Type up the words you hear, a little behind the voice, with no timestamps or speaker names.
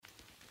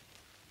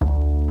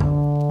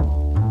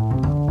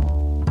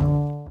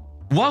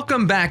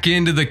Welcome back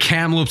into the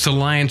Kamloops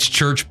Alliance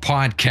Church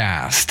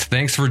podcast.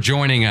 Thanks for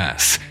joining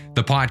us.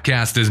 The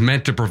podcast is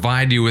meant to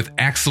provide you with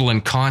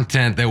excellent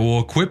content that will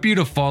equip you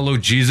to follow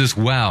Jesus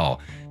well.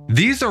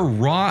 These are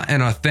raw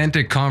and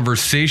authentic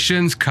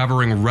conversations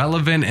covering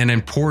relevant and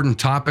important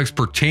topics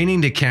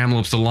pertaining to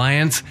Kamloops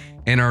Alliance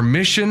and our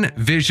mission,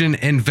 vision,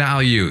 and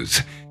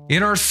values.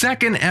 In our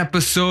second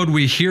episode,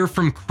 we hear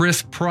from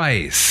Chris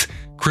Price.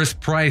 Chris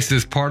Price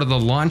is part of the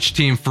launch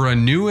team for a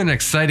new and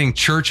exciting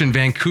church in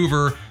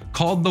Vancouver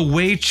called The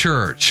Way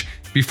Church.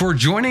 Before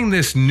joining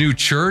this new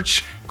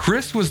church,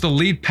 Chris was the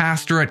lead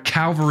pastor at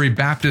Calvary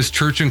Baptist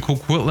Church in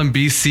Coquitlam,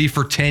 BC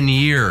for 10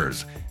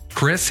 years.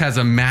 Chris has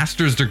a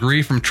master's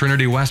degree from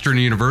Trinity Western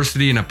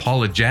University in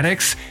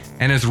apologetics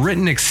and has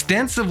written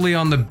extensively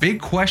on the big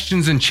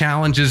questions and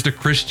challenges to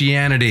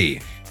Christianity.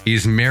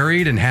 He's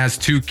married and has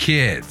 2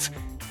 kids.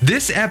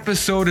 This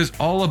episode is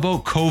all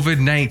about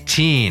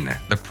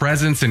COVID-19, the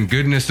presence and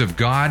goodness of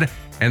God,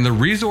 and the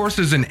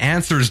resources and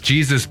answers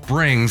Jesus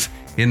brings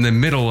in the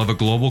middle of a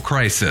global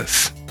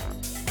crisis.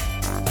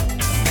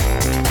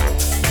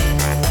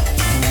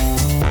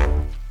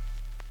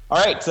 All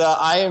right,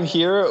 I am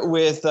here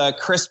with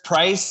Chris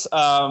Price,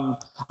 a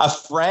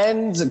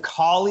friend, a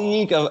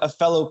colleague, a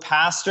fellow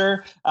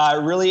pastor.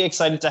 Really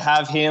excited to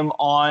have him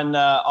on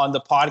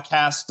the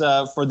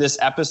podcast for this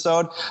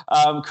episode.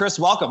 Chris,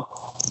 welcome.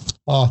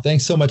 Oh,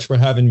 thanks so much for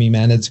having me,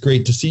 man. It's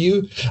great to see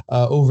you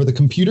over the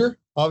computer,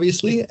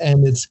 obviously,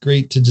 and it's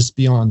great to just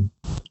be on.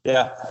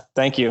 Yeah,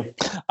 thank you.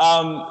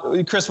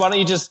 Chris, why don't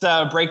you just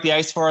break the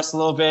ice for us a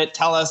little bit?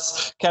 Tell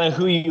us kind of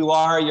who you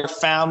are, your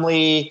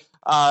family,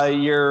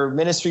 your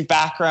ministry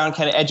background,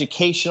 kind of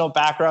educational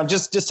background.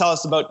 Just tell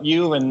us about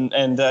you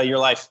and your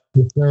life.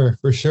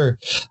 For sure.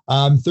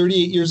 I'm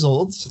 38 years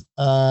old.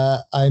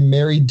 I'm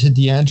married to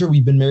Deandra.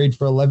 We've been married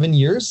for 11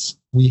 years.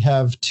 We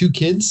have 2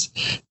 kids,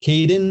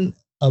 Caden,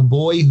 a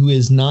boy who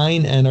is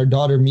 9, and our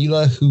daughter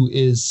Mila, who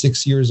is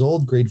 6 years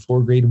old, grade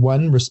 4, grade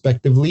 1,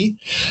 respectively.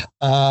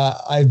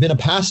 I've been a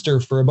pastor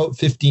for about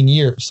 15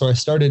 years. So I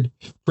started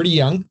pretty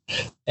young,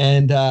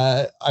 and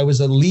I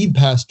was a lead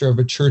pastor of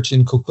a church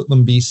in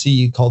Coquitlam,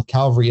 BC called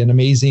Calvary, an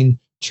amazing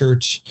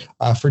church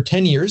for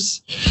 10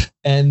 years.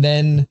 And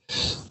then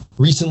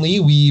recently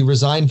we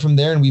resigned from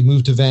there and we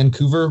moved to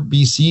Vancouver,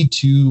 BC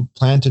to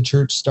plant a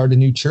church, start a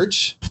new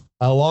church.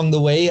 Along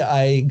the way,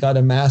 I got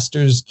a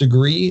master's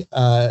degree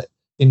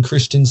in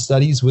Christian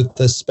studies with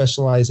the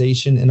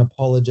specialization in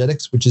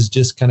apologetics, which is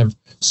just kind of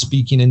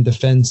speaking in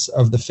defense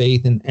of the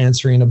faith and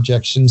answering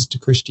objections to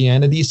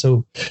Christianity.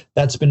 So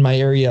that's been my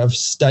area of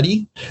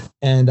study,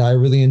 and I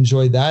really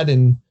enjoyed that.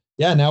 And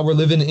yeah, now we're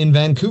living in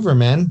Vancouver,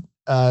 man,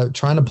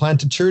 trying to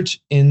plant a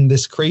church in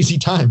this crazy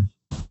time.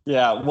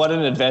 Yeah, what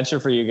an adventure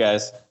for you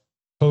guys.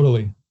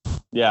 Totally.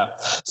 Yeah.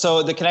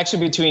 So the connection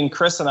between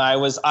Chris and I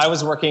was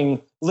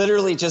working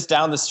literally just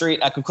down the street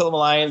at Coquitlam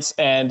Alliance,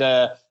 and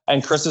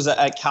Chris was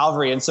at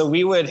Calvary. And so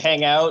we would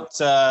hang out,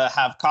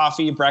 have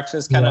coffee,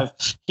 breakfast, kind of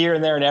here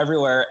and there and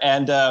everywhere.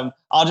 And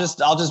I'll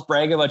just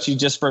brag about you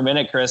just for a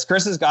minute, Chris.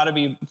 Chris has got to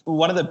be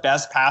one of the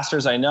best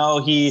pastors I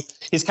know.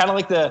 He's kind of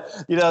like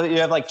you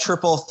have like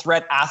triple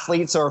threat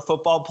athletes or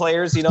football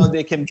players,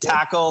 they can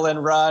tackle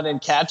and run and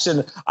catch.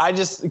 And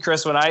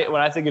Chris, when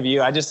I think of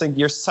you, I just think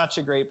you're such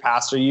a great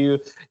pastor. You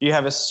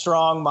have a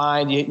strong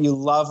mind. You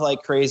love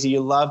like crazy. You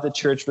love the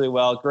church really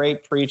well.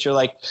 Great preacher.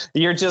 Like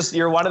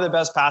you're one of the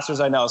best pastors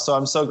I know. So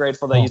I'm so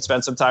grateful that you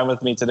spent some time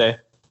with me today.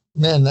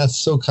 Man, that's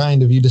so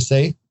kind of you to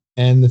say.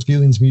 And the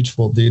feeling's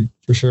mutual, dude,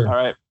 for sure. All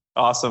right.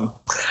 Awesome.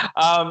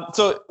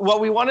 So what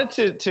we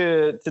wanted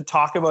to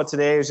talk about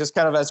today is just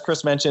kind of, as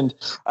Chris mentioned,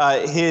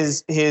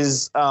 his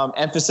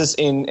emphasis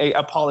in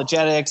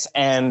apologetics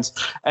and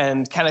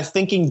kind of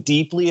thinking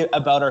deeply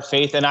about our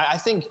faith. And I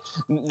think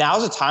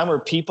now's a time where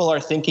people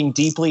are thinking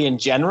deeply in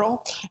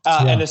general,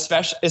 and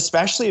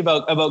especially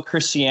about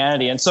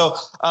Christianity. And so,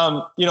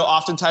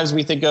 oftentimes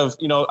we think of,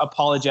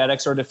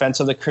 apologetics or defense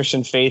of the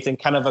Christian faith in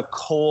kind of a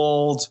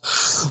cold,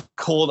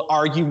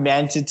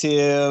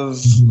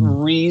 argumentative,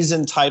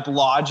 reason type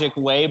logic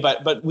way,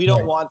 but we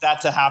don't want that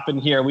to happen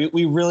here.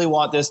 We really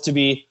want this to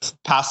be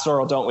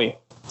pastoral, don't we?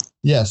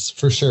 Yes,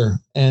 for sure.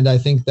 And I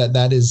think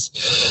that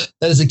is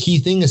a key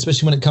thing,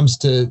 especially when it comes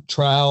to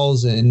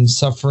trials and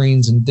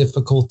sufferings and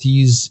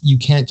difficulties. You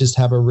can't just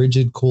have a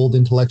rigid, cold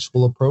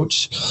intellectual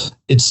approach.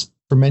 It's,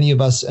 for many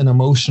of us, an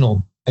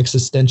emotional,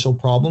 existential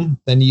problem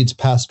that needs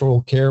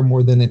pastoral care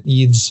more than it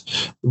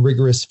needs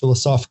rigorous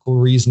philosophical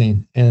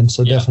reasoning. And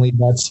so definitely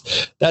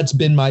that's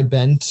been my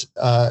bent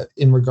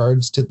in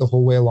regards to the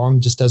whole way along,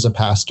 just as a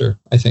pastor,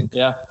 I think.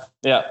 Yeah,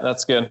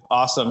 that's good.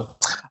 Awesome.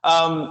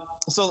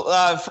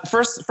 So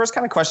first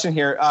kind of question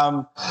here.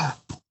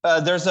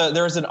 there's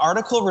an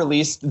article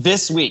released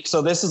this week.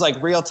 So this is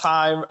like real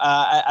time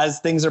as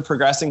things are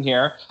progressing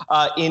here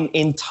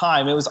in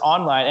time. It was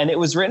online, and it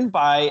was written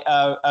by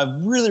a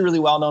really, really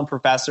well-known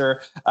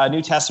professor,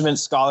 New Testament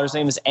scholar. His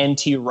name is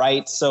N.T.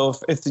 Wright. So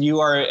if you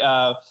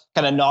are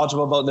kind of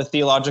knowledgeable about the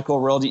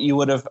theological world, you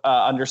would have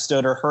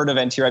understood or heard of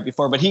N.T. Wright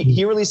before. But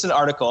he released an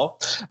article,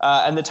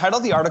 and the title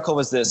of the article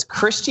was this: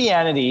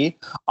 Christianity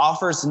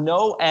offers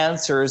no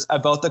answers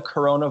about the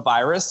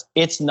coronavirus.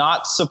 It's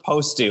not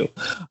supposed to.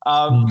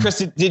 Chris,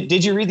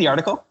 did you read the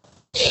article?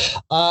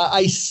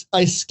 I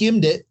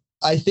skimmed it.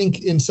 I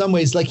think in some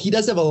ways, like, he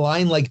does have a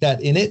line like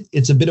that in it.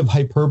 It's a bit of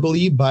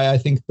hyperbole by, I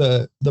think,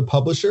 the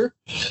publisher.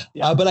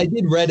 Yeah. But I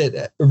did read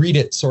it.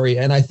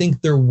 And I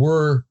think there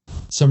were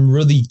some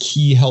really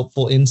key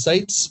helpful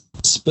insights,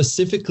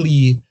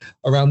 specifically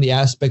around the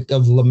aspect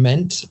of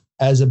lament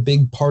as a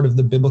big part of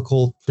the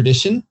biblical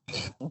tradition,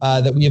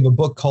 that we have a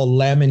book called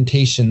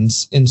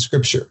Lamentations in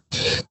Scripture.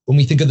 When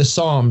we think of the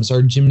Psalms,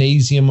 our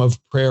gymnasium of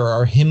prayer,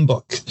 our hymn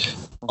book,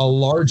 a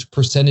large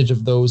percentage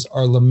of those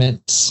are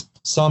laments.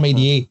 Psalm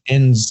 88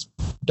 ends,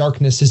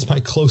 "Darkness is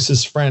my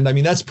closest friend." I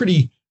mean, that's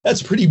pretty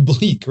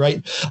bleak,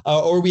 right?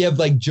 Or we have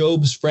like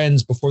Job's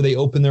friends, before they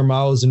open their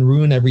mouths and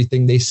ruin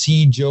everything, they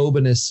see Job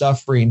and his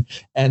suffering,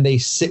 and they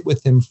sit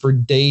with him for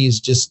days,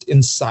 just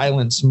in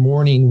silence,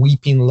 mourning,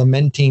 weeping,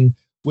 lamenting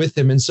with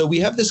him. And so we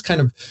have this kind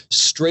of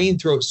strain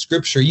throughout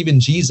Scripture, even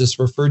Jesus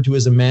referred to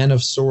as a man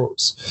of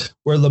sorrows,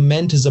 where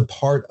lament is a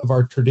part of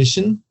our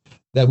tradition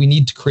that we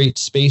need to create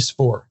space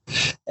for.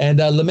 And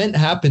lament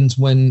happens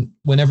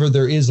whenever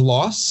there is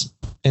loss.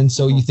 And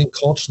so you think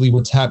culturally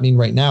what's happening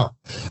right now,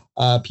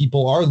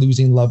 people are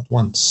losing loved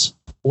ones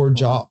or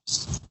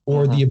jobs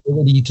or the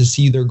ability to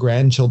see their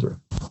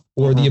grandchildren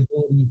or the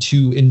ability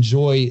to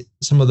enjoy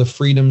some of the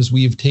freedoms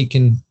we've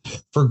taken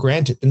for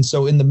granted. And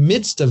so in the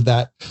midst of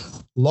that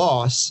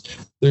loss,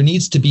 there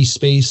needs to be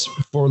space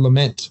for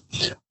lament.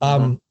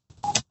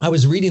 I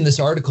was reading this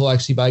article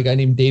actually by a guy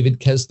named David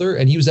Kessler,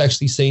 and he was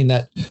actually saying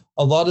that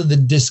a lot of the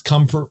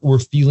discomfort we're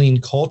feeling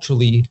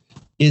culturally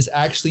is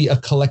actually a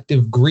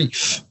collective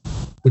grief,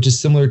 which is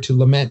similar to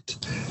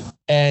lament.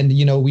 And,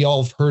 you know, we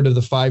all have heard of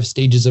the 5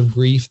 stages of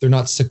grief. They're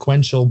not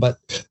sequential, but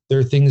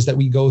they're things that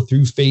we go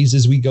through,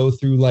 phases we go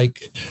through,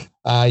 like,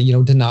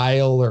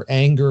 denial or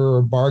anger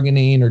or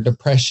bargaining or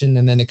depression,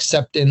 and then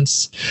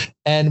acceptance.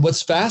 And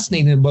what's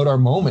fascinating about our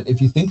moment,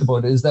 if you think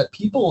about it, is that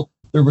people,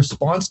 their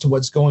response to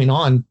what's going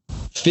on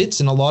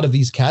fits in a lot of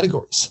these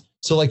categories.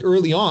 So like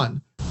early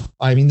on,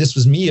 I mean, this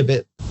was me a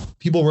bit,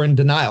 people were in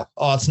denial.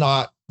 Oh,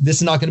 this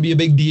is not going to be a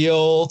big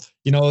deal.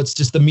 You know, it's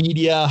just the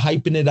media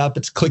hyping it up.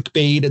 It's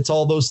clickbait. It's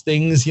all those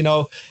things, you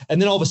know,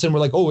 and then all of a sudden we're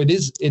like, oh, it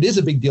is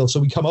a big deal. So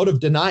we come out of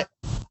denial.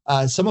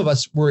 Some of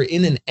us were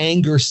in an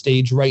anger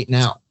stage right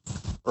now.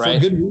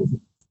 Right. For good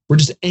reason. We're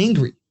just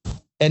angry.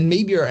 And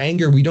maybe our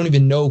anger, we don't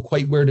even know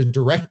quite where to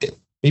direct it.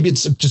 Maybe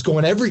it's just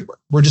going everywhere.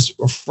 We're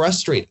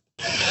frustrated.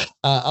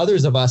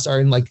 Others of us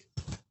are in like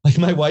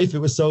my wife, it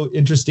was so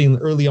interesting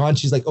early on.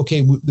 She's like,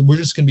 okay, we're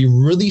just going to be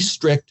really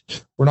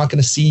strict. We're not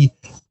going to see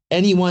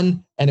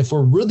anyone. And if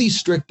we're really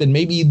strict, then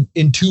maybe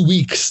in 2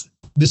 weeks,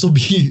 this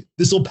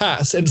will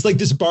pass. And it's like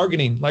this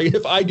bargaining. Like,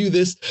 if I do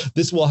this,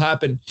 this will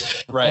happen.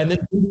 Right. And then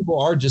people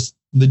are just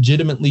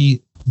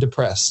legitimately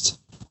depressed.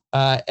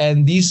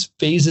 And these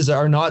phases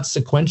are not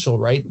sequential,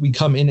 right? We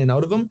come in and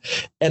out of them.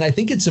 And I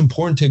think it's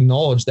important to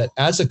acknowledge that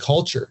as a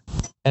culture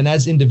and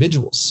as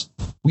individuals,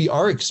 we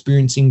are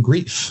experiencing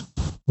grief.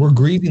 We're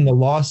grieving the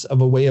loss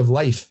of a way of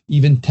life,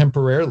 even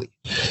temporarily.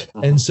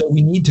 And so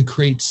we need to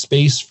create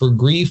space for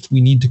grief.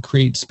 We need to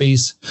create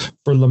space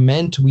for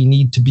lament. We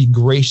need to be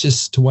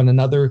gracious to one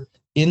another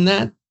in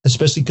that,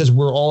 especially because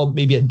we're all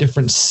maybe at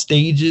different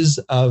stages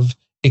of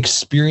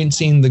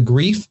experiencing the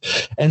grief.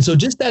 And so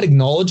just that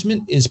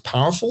acknowledgement is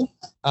powerful.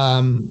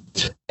 And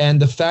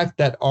the fact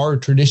that our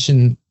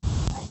tradition,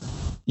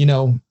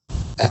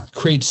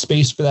 creates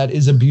space for that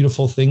is a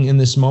beautiful thing in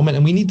this moment.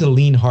 And we need to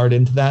lean hard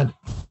into that.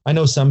 I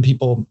know some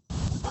people,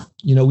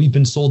 we've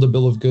been sold a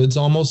bill of goods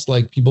almost,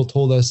 like people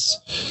told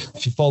us,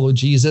 if you follow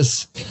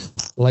Jesus,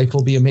 life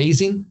will be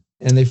amazing.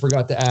 And they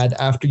forgot to add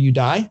after you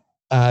die.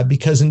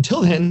 Because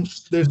until then,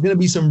 there's going to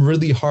be some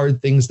really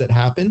hard things that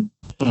happen.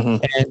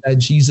 And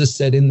Jesus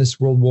said, in this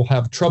world, we'll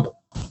have trouble.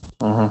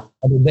 But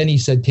then he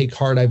said, take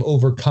heart, I've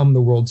overcome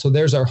the world. So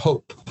there's our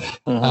hope.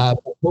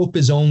 Hope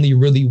is only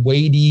really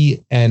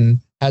weighty and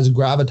has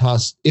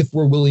gravitas if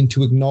we're willing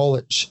to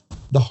acknowledge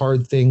the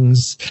hard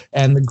things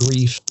and the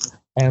grief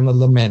and the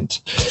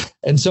lament.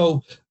 And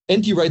so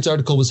N.T. Wright's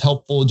article was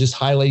helpful, just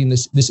highlighting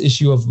this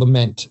issue of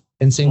lament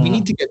and saying we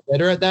need to get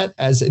better at that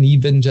as an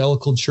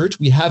evangelical church.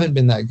 We haven't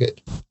been that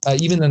good.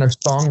 Even in our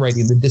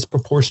songwriting, the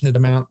disproportionate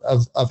amount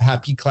of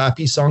happy,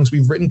 clappy songs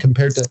we've written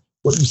compared to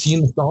what you see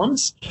in the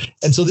Psalms.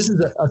 And so this is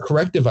a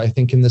corrective, I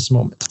think, in this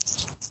moment.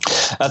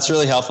 That's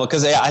really helpful,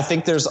 because I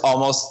think there's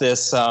almost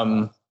this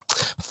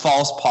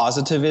false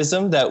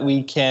positivism that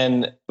we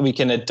can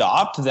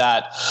adopt,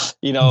 that,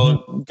 you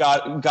know,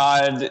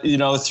 God, you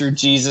know, through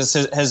Jesus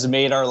has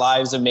made our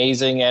lives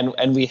amazing,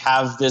 and we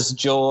have this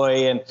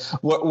joy. And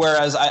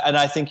whereas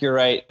I think you're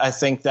right. I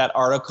think that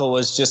article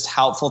was just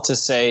helpful to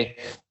say,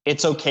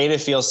 it's okay to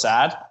feel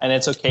sad and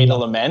it's okay to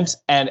lament,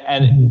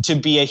 and to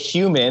be a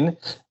human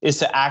is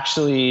to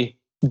actually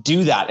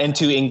do that and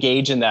to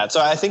engage in that. So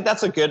I think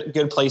that's a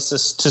good place to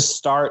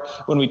start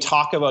when we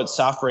talk about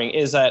suffering,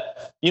 is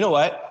that, you know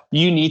what,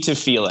 you need to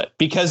feel it,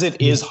 because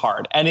it is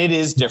hard and it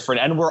is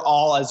different. And we're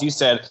all, as you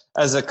said,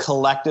 as a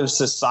collective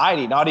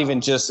society, not even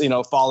just, you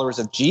know, followers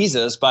of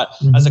Jesus, but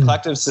as a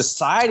collective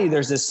society,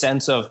 there's this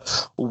sense of,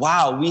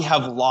 wow, we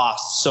have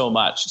lost so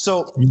much.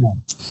 So,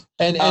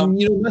 and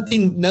you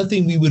know,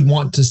 nothing we would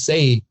want to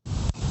say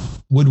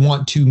would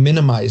want to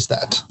minimize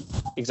that,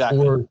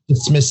 exactly, or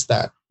dismiss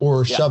that,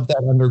 or shove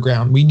that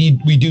underground. We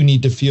do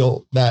need to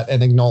feel that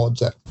and acknowledge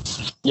that.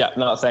 Yeah,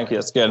 no, thank you.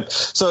 That's good.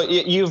 So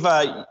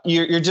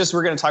you're just,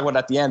 we're going to talk about it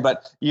at the end,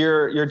 but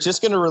you're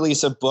just going to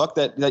release a book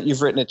that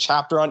you've written a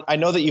chapter on. I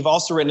know that you've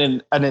also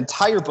written an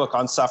entire book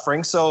on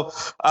suffering. So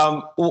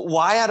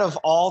why, out of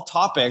all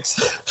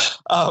topics,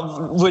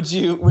 would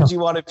you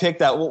want to pick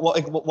that?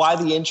 Why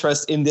the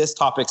interest in this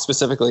topic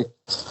specifically?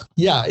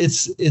 Yeah,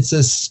 it's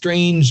a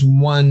strange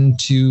one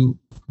to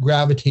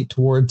gravitate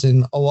towards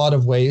in a lot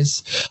of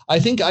ways. I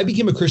think I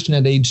became a Christian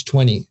at age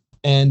 20.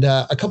 And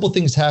a couple of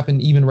things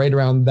happened even right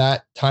around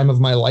that time of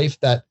my life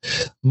that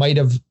might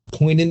have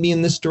pointed me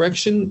in this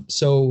direction.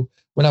 So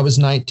when I was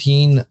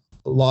 19,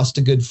 lost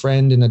a good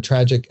friend in a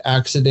tragic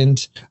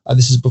accident.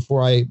 This is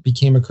before I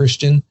became a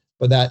Christian,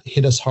 but that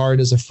hit us hard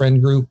as a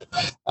friend group.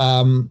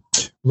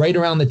 Right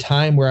around the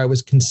time where I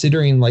was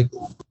considering, like,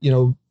 you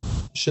know,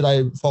 should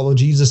I follow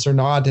Jesus or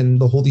not? And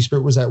the Holy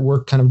Spirit was at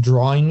work kind of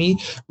drawing me.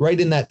 Right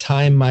in that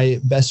time, my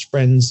best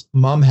friend's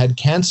mom had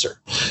cancer.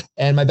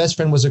 And my best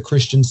friend was a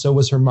Christian, so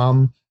was her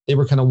mom. They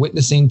were kind of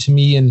witnessing to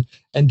me. And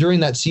during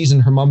that season,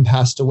 her mom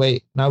passed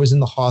away. And I was in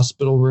the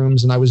hospital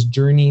rooms and I was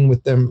journeying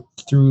with them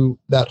through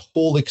that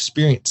whole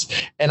experience.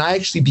 And I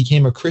actually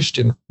became a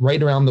Christian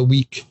right around the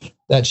week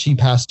that she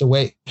passed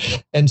away.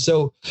 And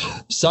so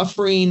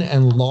suffering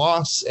and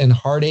loss and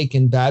heartache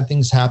and bad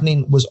things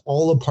happening was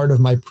all a part of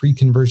my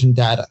pre-conversion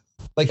data.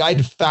 Like, I'd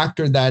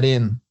factored that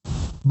in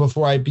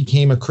before I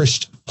became a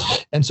Christian.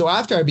 And so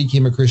after I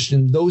became a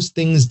Christian, those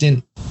things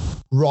didn't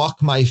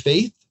rock my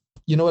faith.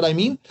 You know what I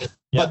mean?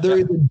 Yeah, but there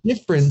is a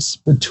difference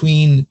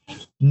between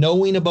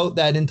knowing about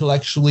that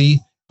intellectually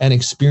and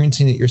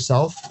experiencing it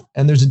yourself.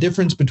 And there's a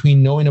difference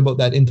between knowing about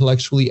that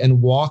intellectually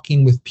and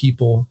walking with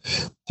people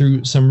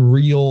through some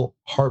real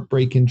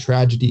heartbreak and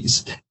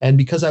tragedies. And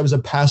because I was a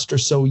pastor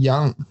so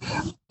young,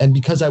 and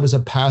because I was a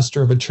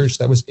pastor of a church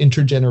that was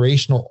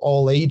intergenerational,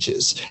 all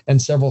ages,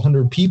 and several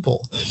hundred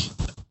people,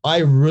 I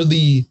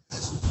really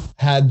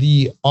had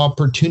the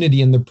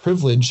opportunity and the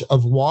privilege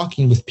of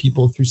walking with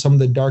people through some of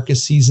the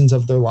darkest seasons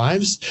of their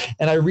lives.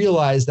 And I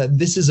realized that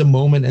this is a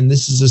moment and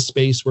this is a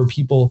space where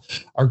people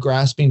are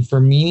grasping for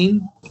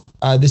meaning.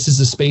 This is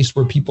a space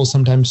where people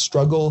sometimes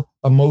struggle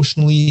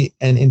emotionally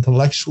and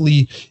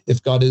intellectually.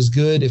 If God is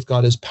good, if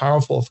God is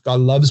powerful, if God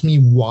loves me,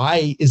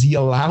 why is he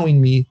allowing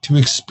me to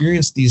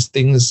experience these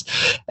things?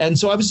 And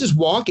so I was just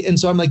walking. And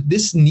so I'm like,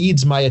 this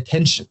needs my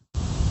attention.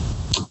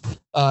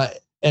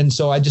 And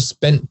so I just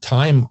spent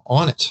time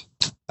on it,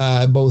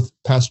 both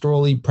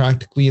pastorally,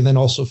 practically, and then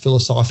also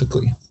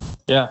philosophically.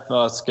 Yeah,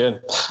 no, that's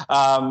good.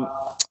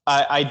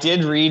 I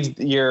did read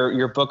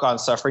your book on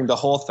suffering, the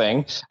whole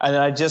thing, and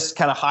I just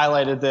kind of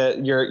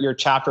highlighted your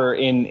chapter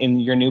in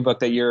your new book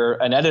that you're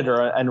an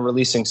editor and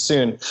releasing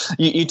soon.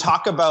 You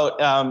talk about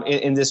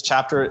in this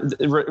chapter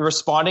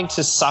responding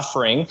to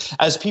suffering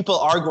as people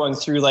are going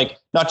through, like,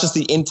 not just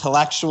the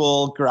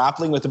intellectual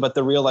grappling with it, but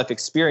the real life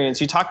experience.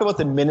 You talk about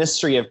the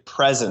ministry of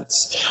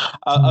presence,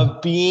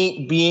 of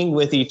being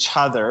with each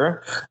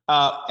other,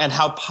 and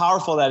how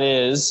powerful that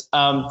is.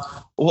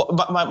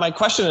 But my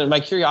question and my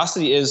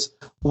curiosity is,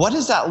 what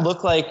does that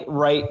look like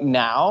right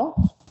now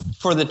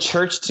for the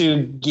church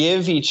to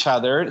give each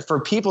other, for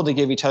people to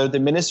give each other the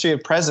ministry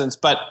of presence,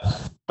 but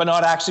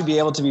not actually be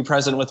able to be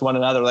present with one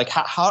another? Like,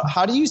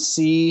 how do you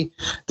see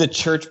the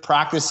church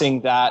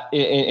practicing that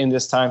in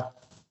this time?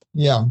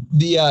 Yeah.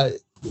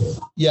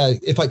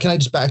 Can I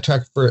just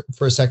backtrack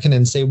for a second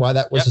and say why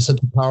that was such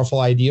a powerful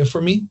idea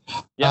for me?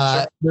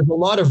 Sure. There's a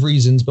lot of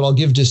reasons, but I'll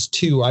give just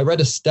two. I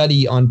read a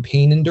study on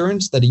pain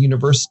endurance that a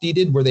university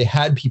did where they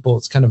had people,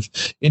 it's kind of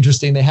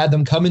interesting, they had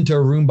them come into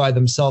a room by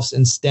themselves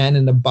and stand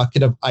in a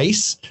bucket of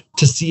ice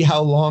to see how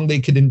long they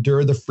could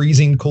endure the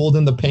freezing cold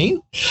and the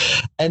pain.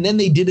 And then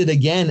they did it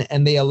again,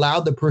 and they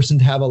allowed the person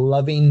to have a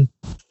loving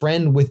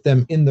friend with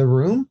them in the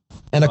room.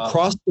 And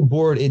across the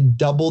board, it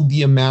doubled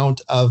the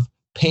amount of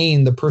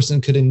pain the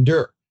person could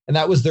endure. And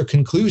that was their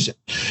conclusion.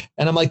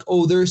 And I'm like,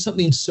 oh, there's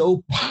something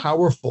so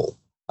powerful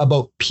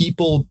about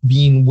people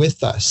being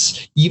with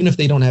us, even if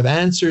they don't have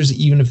answers,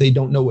 even if they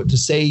don't know what to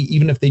say,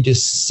 even if they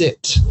just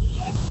sit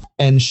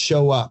and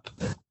show up.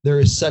 there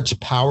is such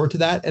power to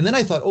that. And then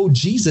I thought, oh,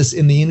 Jesus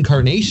in the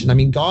incarnation. I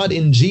mean, God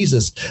in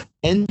Jesus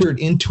entered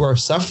into our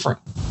suffering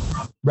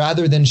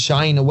rather than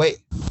shying away.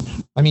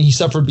 I mean, he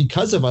suffered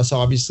because of us,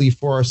 obviously,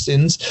 for our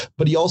sins,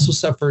 but he also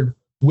suffered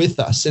with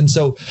us. And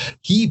so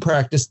he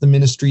practiced the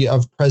ministry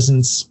of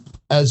presence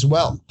as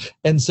well.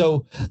 And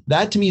so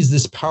that to me is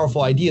this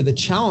powerful idea. The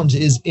challenge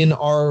is in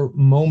our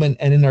moment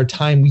and in our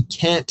time, we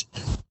can't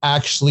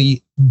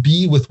actually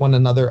be with one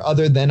another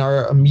other than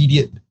our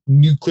immediate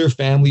nuclear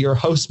family or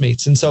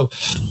housemates. And so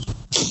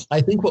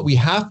I think what we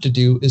have to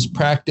do is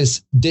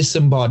practice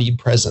disembodied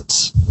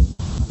presence.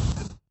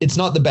 It's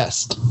not the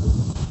best,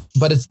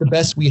 but it's the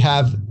best we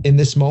have in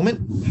this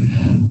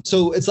moment.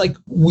 So it's like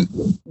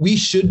we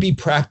should be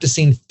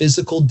practicing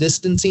physical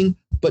distancing,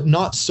 but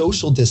not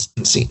social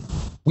distancing.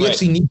 We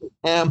actually need to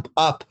amp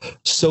up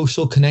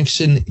social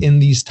connection in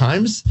these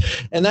times.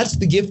 And that's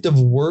the gift of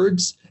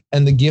words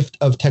and the gift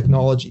of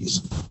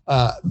technologies.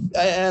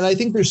 And I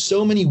think there's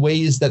so many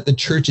ways that the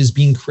church is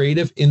being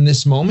creative in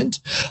this moment.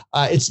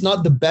 It's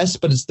not the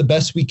best, but it's the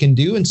best we can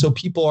do. And so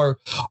people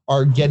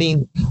are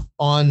getting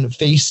on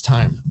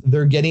FaceTime.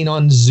 They're getting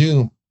on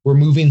Zoom. We're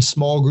moving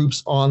small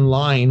groups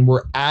online.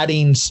 We're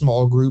adding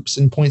small groups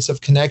and points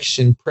of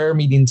connection, prayer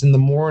meetings in the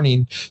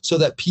morning, so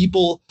that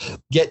people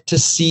get to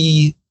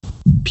see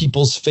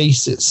people's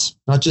faces,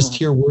 not just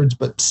hear words,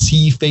 but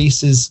see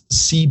faces,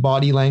 see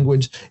body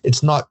language.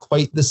 It's not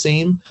quite the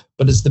same,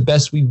 but it's the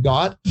best we've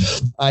got.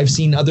 I've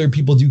seen other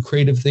people do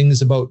creative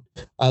things about,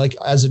 like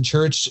as a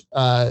church,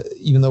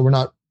 even though we're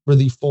not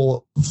really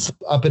full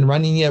up and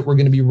running yet, we're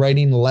going to be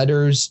writing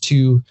letters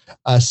to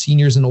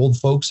seniors and old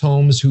folks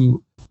homes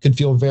who could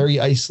feel very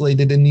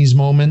isolated in these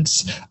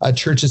moments.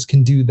 Churches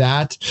can do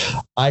that.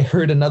 I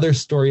heard another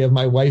story of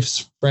my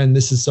wife's friend.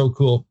 This is so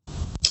cool.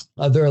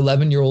 Their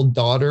 11-year-old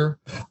daughter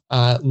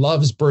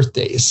loves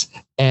birthdays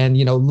and,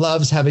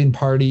 loves having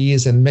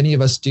parties, and many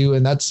of us do.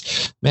 And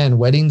that's,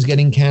 weddings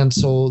getting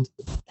canceled,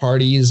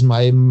 parties.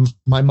 My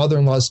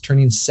mother-in-law is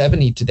turning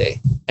 70 today,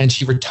 and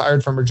she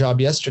retired from her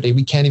job yesterday.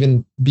 We can't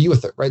even be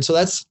with her, right? So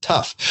that's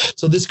tough.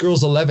 So this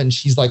girl's 11.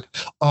 She's like,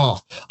 oh,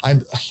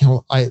 I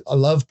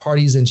love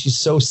parties, and she's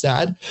so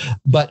sad.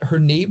 But her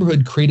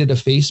neighborhood created a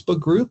Facebook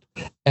group,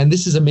 and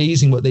this is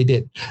amazing what they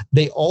did.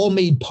 They all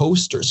made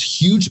posters,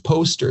 huge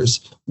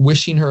posters,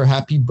 wishing her a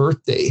happy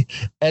birthday.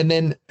 And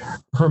then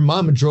her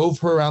mom drove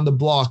her around the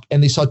block,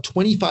 and they saw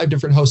 25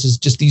 different houses,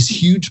 just these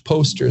huge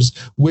posters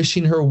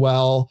wishing her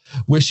well,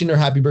 wishing her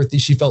happy birthday.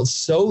 She felt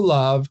so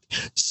loved,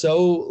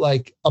 so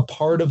like a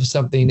part of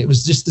something. It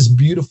was just this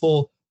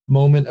beautiful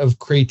moment of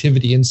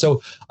creativity. And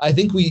so I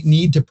think we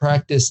need to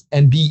practice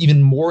and be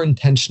even more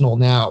intentional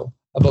now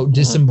about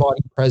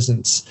disembodied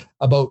presence,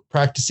 about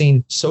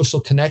practicing social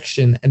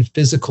connection and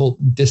physical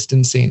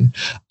distancing,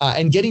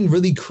 and getting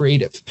really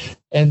creative.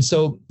 And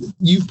so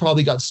you've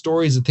probably got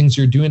stories of things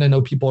you're doing. I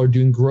know people are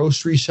doing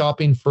grocery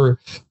shopping for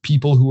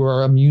people who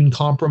are immune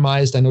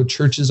compromised. I know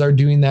churches are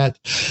doing that.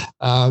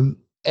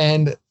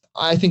 And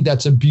I think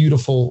that's a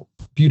beautiful,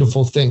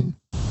 beautiful thing.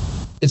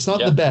 It's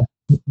not the best,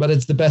 but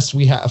it's the best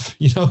we have,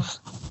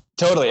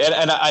 Totally.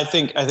 And I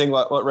think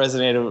what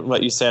resonated with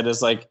what you said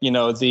is like,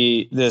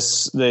 the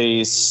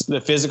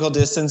physical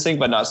distancing,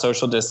 but not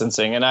social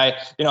distancing. And I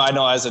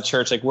know as a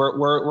church, like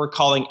we're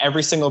calling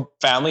every single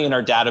family in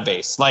our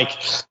database, like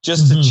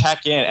just to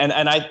check in.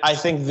 And I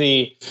think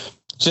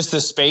just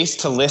the space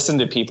to listen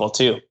to people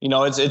too.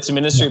 It's a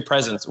ministry of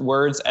presence,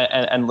 words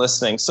and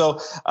listening. So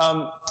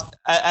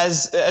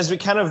as we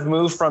kind of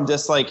move from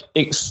this like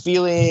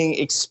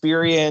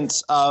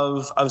experience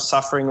of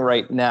suffering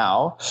right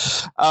now,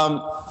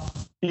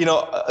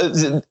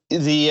 the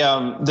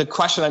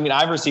question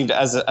I've received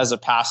as a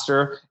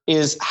pastor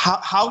is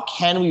how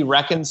can we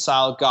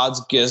reconcile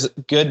God's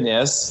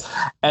goodness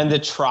and the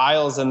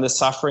trials and the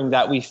suffering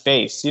that we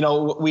face?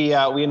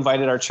 We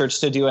invited our church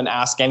to do an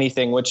Ask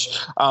Anything, which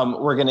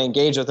we're going to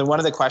engage with. And one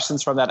of the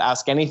questions from that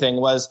Ask Anything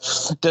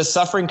was, does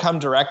suffering come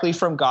directly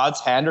from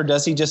God's hand, or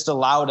does he just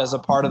allow it as a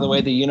part of the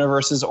way the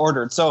universe is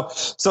ordered? So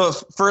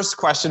first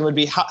question would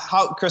be,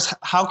 Chris,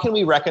 how can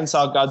we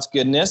reconcile God's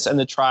goodness and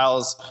the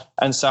trials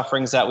and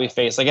sufferings that we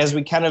face? Like as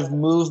we kind of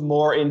move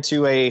more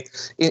into a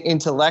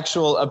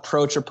intellectual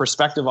approach or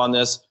perspective on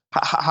this,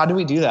 how do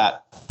we do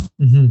that?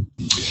 Mm-hmm.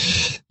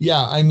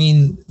 Yeah,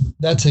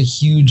 that's a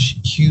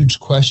huge, huge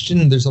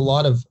question. There's a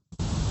lot of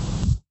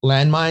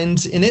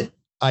landmines in it,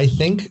 I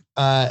think,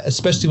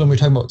 especially when we're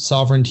talking about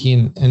sovereignty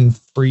and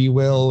free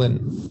will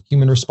and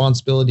human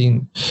responsibility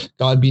and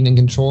God being in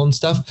control and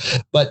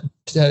stuff. But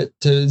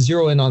to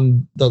zero in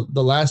on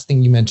the last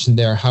thing you mentioned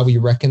there, how we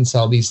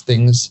reconcile these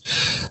things,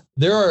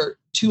 there are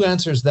two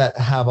answers that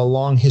have a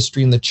long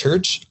history in the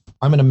church.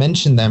 I'm going to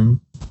mention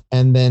them,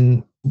 and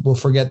then we'll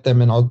forget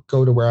them, and I'll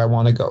go to where I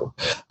want to go.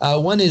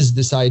 One is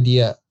this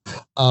idea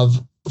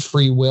of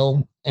free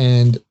will,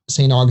 and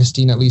St.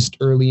 Augustine, at least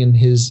early in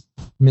his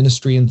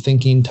ministry and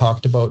thinking,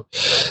 talked about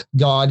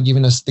God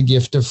giving us the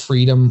gift of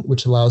freedom,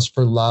 which allows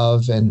for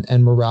love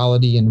and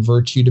morality and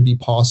virtue to be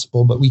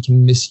possible, but we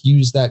can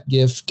misuse that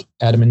gift.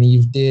 Adam and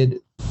Eve did.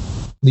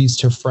 leads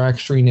to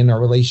fracturing in our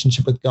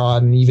relationship with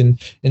God, and even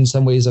in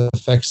some ways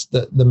affects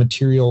the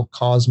material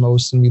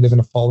cosmos. And we live in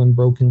a fallen,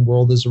 broken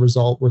world as a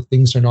result, where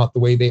things are not the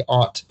way they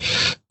ought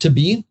to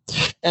be.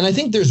 And I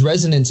think there's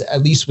resonance,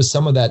 at least with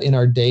some of that in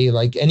our day.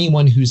 Like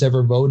anyone who's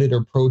ever voted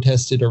or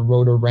protested or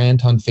wrote a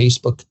rant on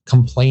Facebook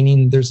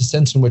complaining, there's a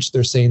sense in which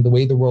they're saying the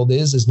way the world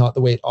is not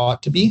the way it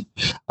ought to be,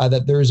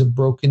 that there is a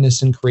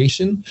brokenness in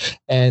creation.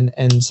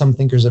 And some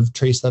thinkers have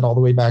traced that all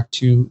the way back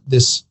to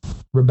this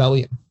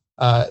rebellion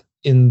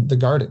in the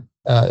garden,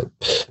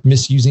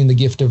 misusing the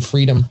gift of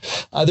freedom.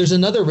 There's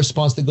another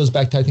response that goes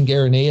back to, I think,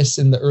 Irenaeus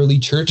in the early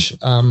church,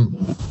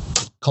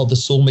 called the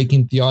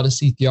soul-making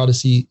theodicy.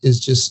 Theodicy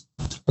is just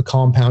a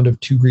compound of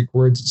two Greek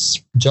words.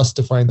 It's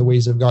justifying the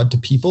ways of God to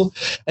people.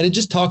 And it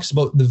just talks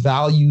about the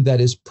value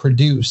that is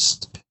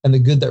produced and the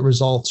good that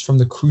results from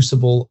the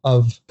crucible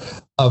of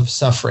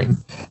suffering.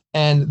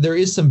 And there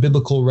is some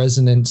biblical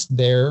resonance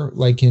there,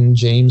 like in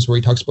James, where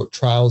he talks about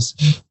trials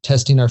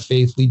testing our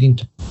faith, leading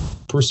to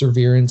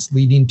perseverance,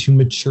 leading to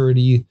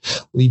maturity,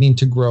 leading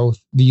to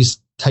growth. These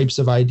types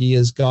of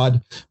ideas,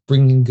 God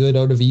bringing good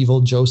out of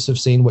evil, Joseph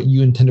saying what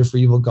you intended for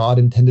evil, God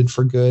intended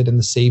for good, and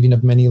the saving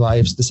of many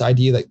lives. This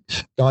idea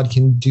that God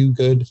can do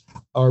good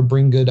or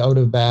bring good out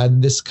of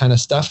bad, this kind of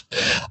stuff.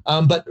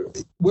 But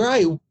where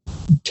I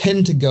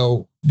tend to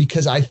go,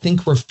 because I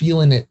think we're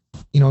feeling it,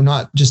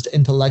 not just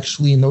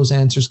intellectually, and those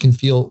answers can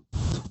feel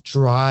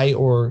dry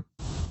or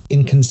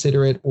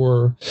inconsiderate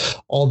or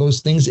all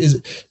those things,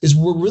 is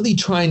we're really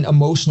trying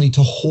emotionally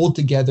to hold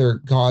together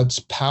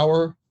God's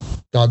power,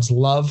 God's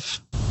love,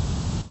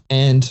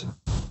 and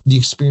the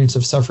experience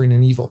of suffering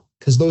and evil,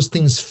 because those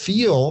things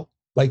feel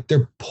like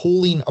they're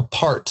pulling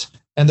apart,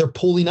 and they're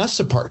pulling us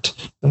apart,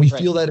 and we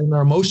feel that in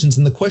our emotions.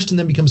 And the question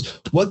then becomes,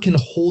 what can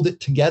hold it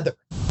together?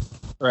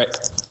 Right.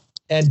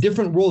 And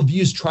different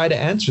worldviews try to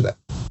answer that.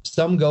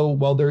 Some go,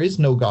 well, there is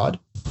no God.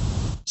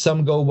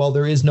 Some go, well,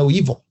 there is no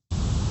evil.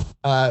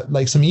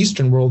 Like some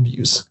Eastern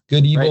worldviews,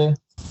 good, evil,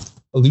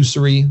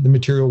 illusory, the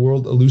material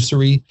world,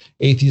 illusory,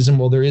 atheism,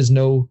 well, there is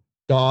no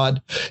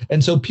God.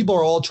 And so people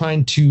are all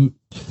trying to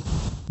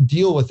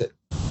deal with it.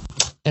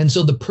 And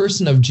so the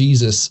person of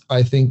Jesus,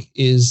 I think,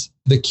 is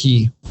the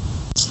key,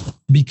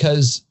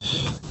 because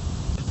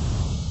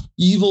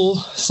evil,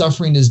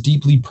 suffering is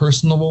deeply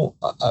personal.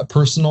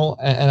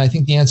 And I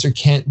think the answer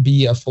can't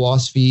be a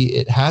philosophy.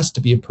 It has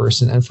to be a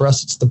person. And for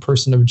us, it's the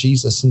person of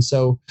Jesus. And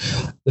so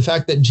the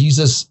fact that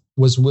Jesus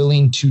was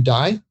willing to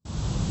die,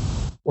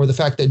 or the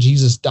fact that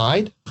Jesus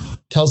died,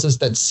 tells us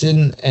that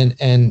sin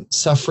and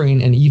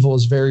suffering and evil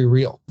is very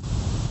real.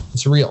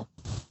 It's real.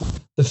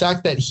 The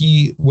fact that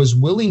he was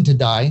willing to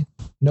die,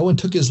 no one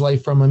took his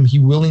life from him, he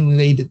willingly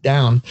laid it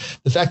down.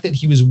 The fact that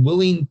he was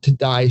willing to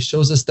die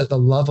shows us that the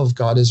love of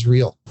God is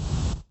real.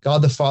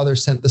 God the Father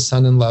sent the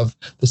Son in love.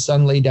 The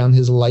Son laid down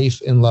his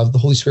life in love. The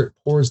Holy Spirit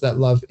pours that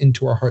love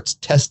into our hearts,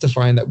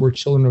 testifying that we're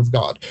children of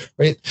God,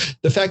 right?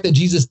 The fact that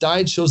Jesus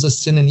died shows us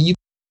sin and evil.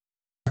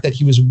 That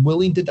he was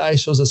willing to die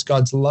shows us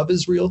God's love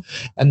is real.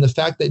 And the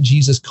fact that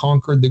Jesus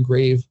conquered the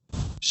grave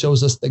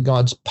shows us that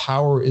God's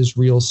power is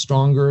real,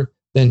 stronger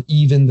than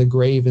even the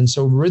grave. And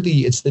so really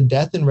it's the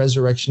death and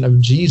resurrection of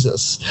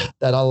Jesus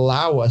that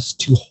allow us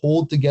to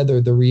hold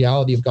together the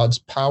reality of God's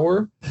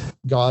power,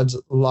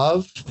 God's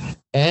love,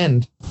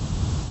 and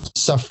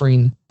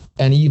suffering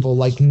and evil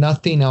like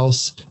nothing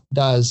else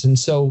does. And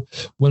so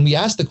when we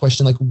ask the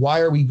question, like, why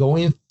are we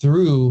going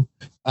through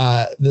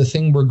the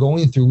thing we're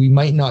going through, we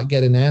might not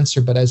get an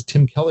answer. But as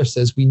Tim Keller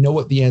says, we know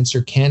what the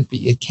answer can't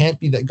be. It can't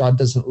be that God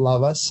doesn't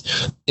love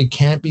us. It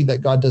can't be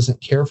that God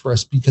doesn't care for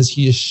us, because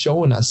he has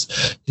shown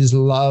us his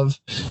love,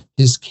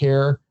 his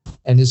care,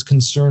 and his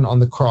concern on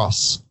the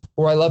cross.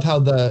 Or I love how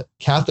the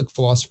Catholic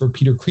philosopher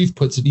Peter Kreeft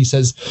puts it. He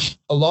says,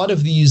 a lot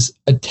of these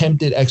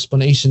attempted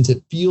explanations,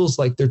 it feels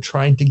like they're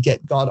trying to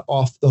get God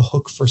off the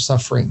hook for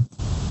suffering,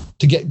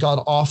 to get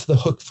God off the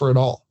hook for it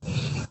all.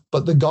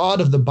 But the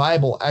God of the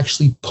Bible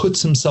actually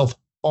puts himself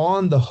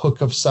on the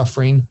hook of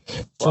suffering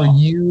for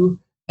you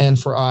and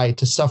for I,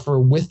 to suffer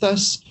with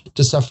us,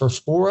 to suffer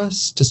for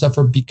us, to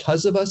suffer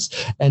because of us,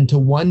 and to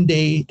one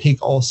day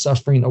take all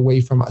suffering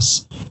away from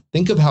us.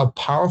 Think of how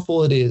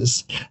powerful it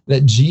is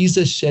that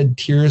Jesus shed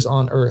tears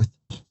on earth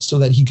so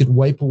that he could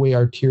wipe away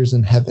our tears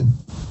in heaven.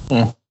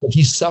 That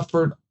he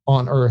suffered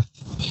on earth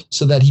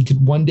so that he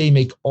could one day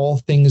make all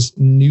things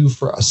new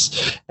for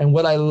us. And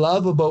what I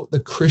love about the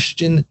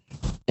Christian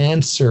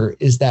answer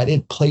is that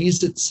it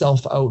plays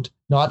itself out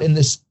not in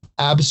this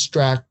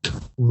abstract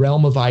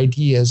realm of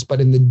ideas, but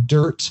in the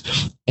dirt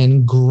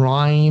and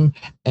grime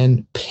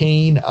and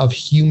pain of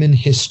human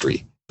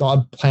history.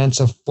 God plants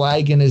a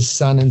flag in his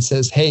Son and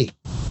says, hey,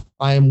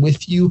 I am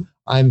with you,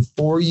 I'm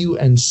for you,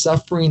 and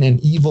suffering and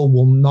evil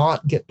will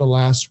not get the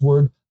last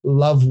word.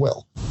 Love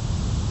will.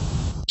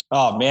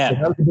 Oh man,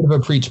 so that was a bit of a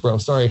preach, bro.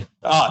 Sorry.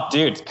 Oh,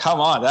 dude,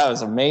 come on, that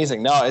was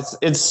amazing. No,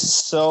 it's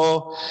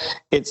so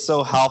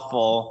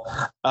helpful.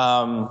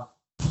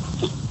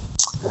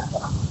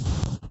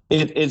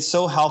 It's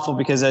so helpful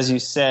because, as you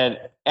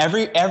said,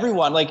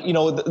 everyone, like,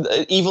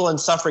 the evil and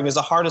suffering is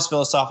the hardest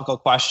philosophical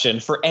question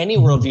for any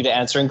worldview to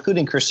answer,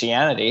 including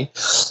Christianity.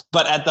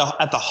 But at the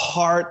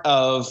heart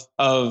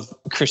of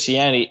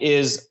Christianity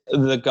is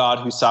the God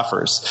who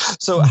suffers.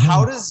 So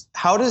how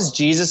does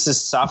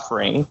Jesus'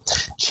 suffering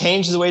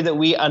change the way that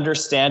we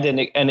understand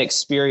and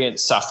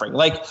experience suffering?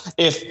 Like,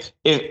 if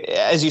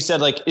as you said,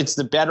 like, it's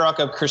the bedrock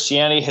of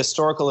Christianity,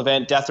 historical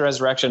event, death,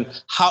 resurrection.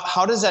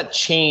 How does that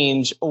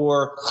change,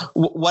 or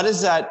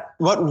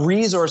what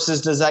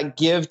resources does that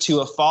give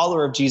to a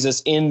follower of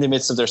Jesus in the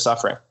midst of their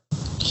suffering?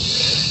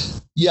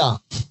 Yeah,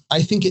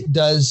 I think it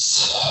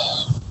does.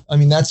 I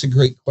mean, that's a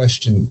great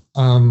question.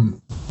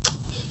 And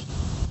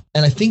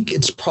I think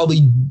it's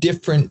probably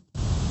different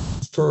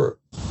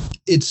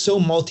it's so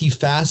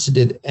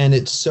multifaceted, and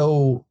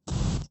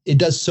it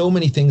does so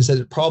many things that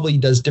it probably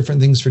does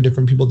different things for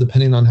different people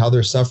depending on how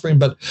they're suffering.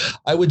 But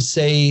I would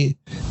say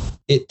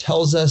it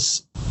tells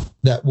us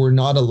that we're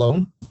not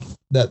alone,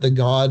 that the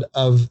God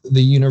of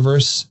the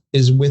universe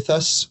is with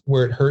us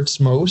where it hurts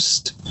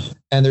most.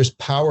 And there's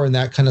power in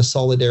that kind of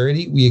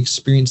solidarity. We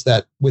experience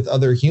that with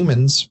other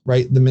humans,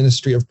 right? The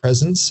ministry of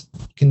presence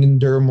can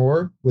endure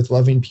more with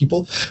loving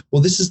people.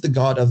 Well, this is the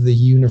God of the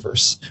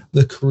universe,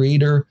 the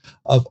creator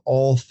of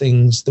all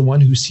things, the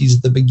one who sees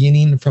the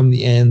beginning from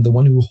the end, the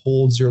one who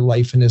holds your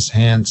life in his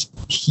hands.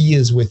 He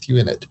is with you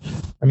in it.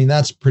 I mean,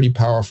 that's pretty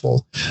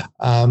powerful.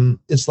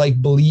 It's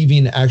like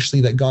believing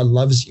actually that God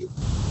loves you.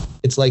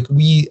 It's like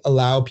we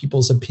allow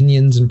people's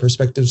opinions and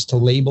perspectives to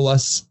label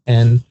us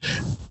and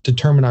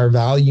determine our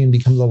value and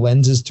become the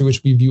lenses through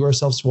which we view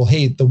ourselves. Well,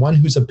 hey, the one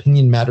whose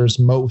opinion matters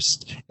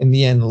most in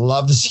the end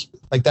loves you.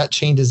 Like, that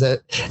changes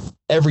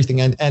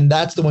everything. And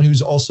that's the one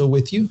who's also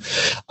with you.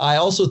 I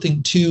also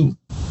think, too,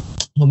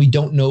 when we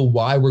don't know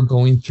why we're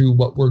going through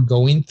what we're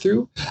going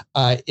through,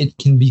 it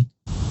can be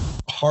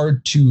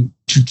hard to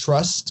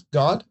trust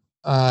God.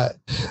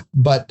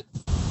 But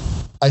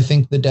I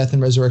think the death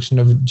and resurrection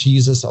of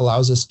Jesus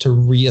allows us to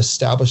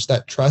reestablish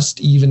that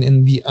trust even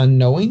in the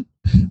unknowing.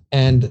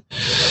 And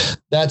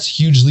that's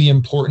hugely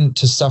important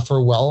to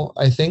suffer well,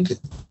 I think.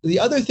 The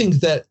other thing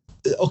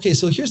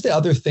so here's the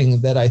other thing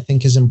that I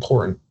think is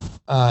important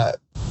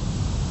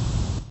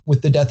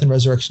with the death and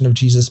resurrection of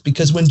Jesus,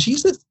 because when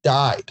Jesus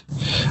died,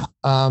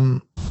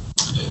 the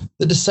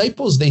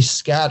disciples, they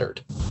scattered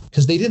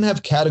because they didn't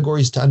have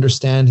categories to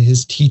understand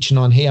his teaching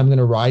on, hey, I'm going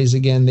to rise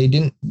again.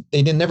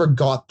 They never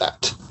got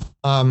that.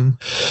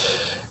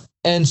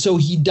 And so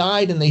he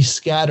died and they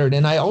scattered.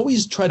 And I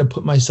always try to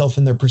put myself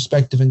in their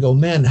perspective and go,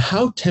 man,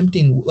 how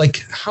tempting,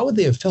 like, how would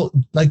they have felt?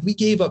 Like, we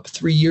gave up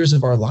 3 years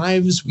of our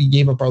lives. We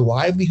gave up our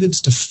livelihoods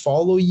to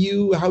follow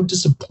you. How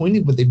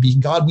disappointed would they be?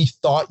 God, we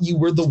thought you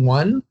were the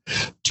one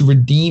to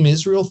redeem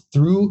Israel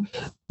through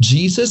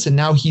Jesus, and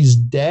now he's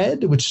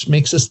dead, which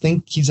makes us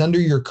think he's under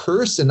your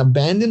curse and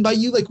abandoned by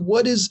you. Like,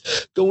 what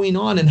is going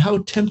on? And how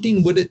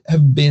tempting would it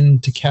have been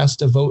to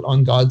cast a vote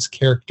on God's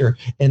character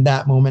in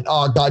that moment?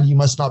 Oh, God, you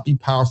must not be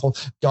powerful.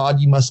 God,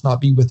 you must not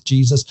be with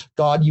Jesus.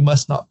 God, you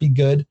must not be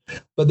good.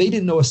 But they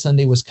didn't know a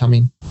Sunday was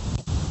coming,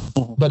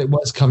 but it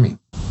was coming,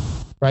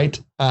 right?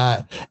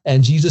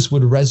 And Jesus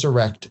would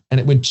resurrect, and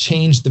it would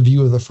change the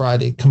view of the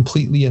Friday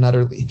completely and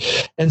utterly.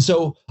 And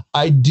so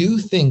I do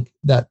think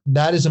that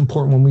is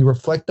important when we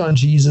reflect on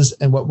Jesus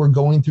and what we're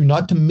going through,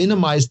 not to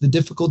minimize the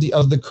difficulty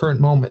of the current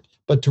moment,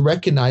 but to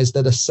recognize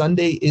that a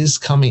Sunday is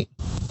coming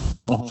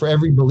for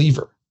every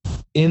believer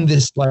in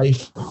this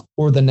life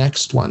or the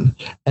next one.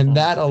 And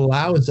that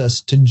allows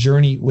us to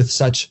journey with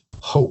such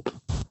hope.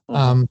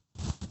 And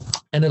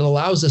it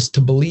allows us to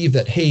believe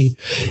that, hey,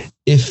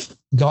 if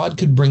God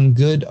could bring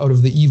good out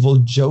of the evil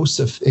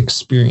Joseph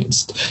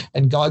experienced,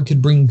 and God could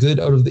bring good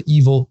out of the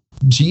evil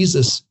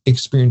Jesus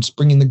experienced,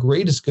 bringing the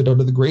greatest good out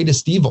of the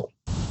greatest evil,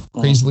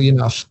 crazily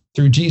enough,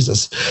 through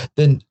Jesus,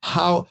 then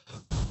how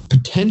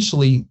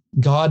potentially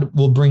God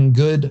will bring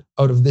good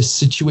out of this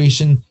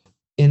situation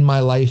in my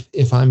life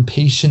if I'm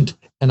patient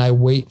and I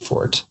wait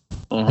for it.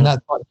 And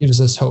that thought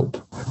gives us hope.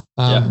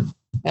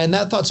 And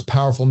that thought's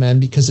powerful, man,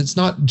 because it's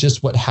not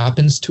just what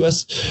happens to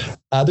us.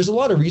 There's a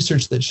lot of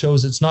research that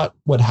shows it's not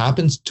what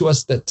happens to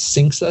us that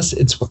sinks us.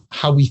 It's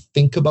how we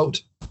think about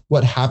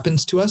what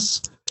happens to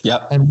us.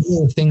 And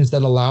one of the things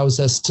that allows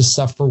us to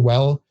suffer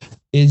well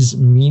is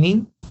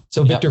meaning.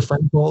 So Viktor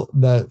Frankl,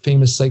 the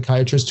famous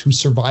psychiatrist who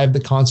survived the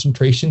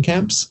concentration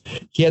camps,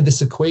 he had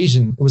this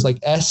equation. It was like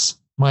S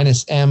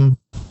minus M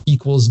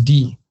equals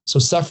D. So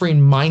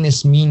suffering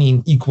minus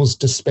meaning equals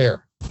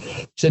despair.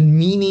 He said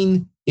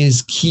meaning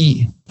is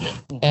key.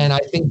 And I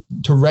think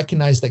to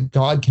recognize that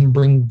God can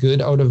bring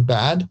good out of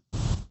bad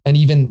and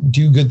even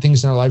do good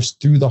things in our lives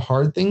through the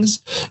hard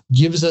things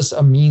gives us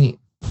a meaning.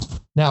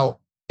 Now,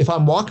 if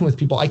I'm walking with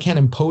people, I can't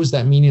impose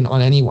that meaning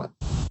on anyone.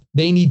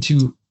 They need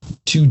to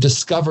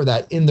discover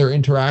that in their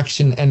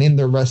interaction and in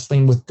their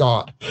wrestling with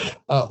God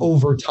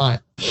over time.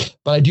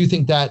 But I do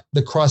think that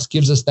the cross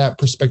gives us that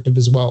perspective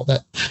as well,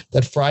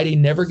 that Friday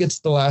never gets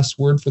the last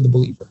word for the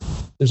believer.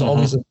 There's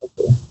always a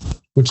hope,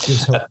 which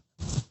gives hope.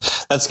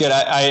 That's good.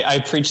 I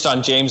preached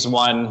on James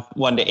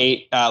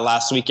 1:1-8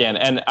 last weekend,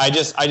 and I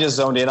just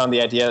zoned in on the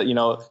idea.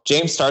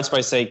 James starts by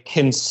saying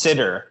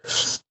consider.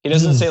 He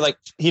doesn't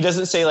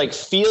say like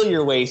feel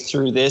your way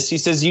through this. He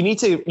says you need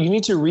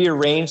to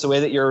rearrange the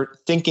way that you're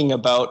thinking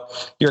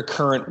about your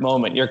current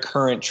moment, your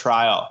current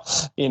trial.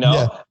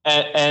 Yeah.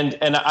 And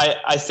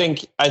I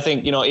think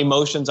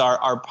emotions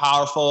are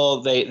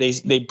powerful.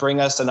 They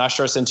bring us and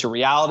usher us into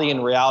reality,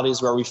 and reality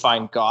is where we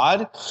find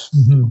God.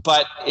 Mm-hmm.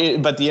 But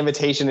the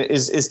invitation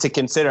is to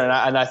consider,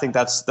 and I think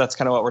that's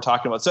kind of what we're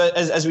talking about. So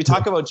as we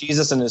talk about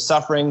Jesus and his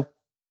suffering,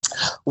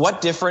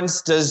 what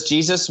difference does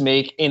Jesus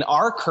make in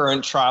our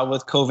current trial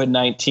with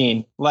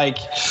COVID-19? Like,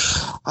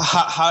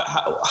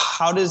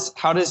 how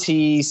does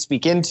he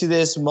speak into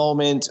this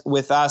moment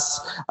with us,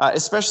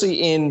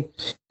 especially in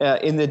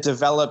the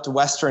developed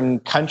Western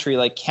country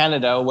like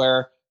Canada,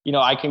 where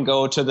I can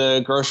go to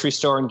the grocery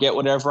store and get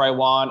whatever I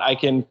want. I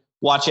can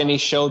watch any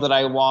show that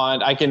I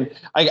want. I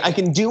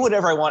can do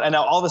whatever I want. And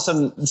now all of a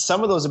sudden,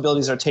 some of those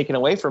abilities are taken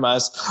away from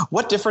us.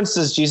 What difference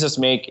does Jesus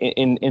make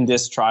in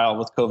this trial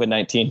with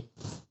COVID-19?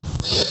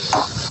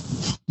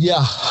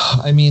 Yeah,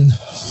 I mean,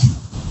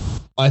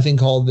 I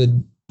think all the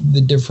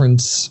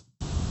difference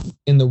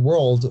in the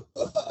world,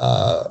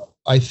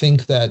 I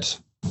think that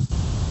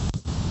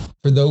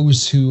for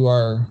those who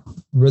are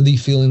really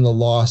feeling the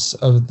loss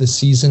of the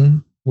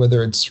season,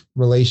 whether it's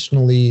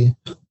relationally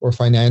or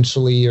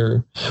financially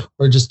or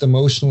just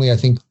emotionally, I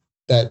think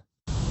that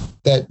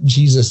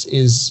Jesus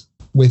is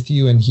with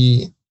you and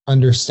he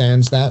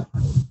understands that,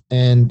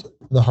 and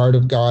the heart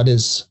of God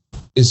is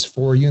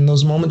for you in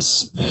those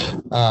moments,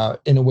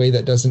 in a way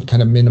that doesn't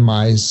kind of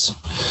minimize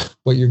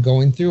what you're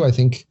going through. I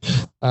think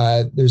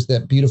there's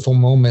that beautiful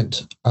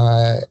moment.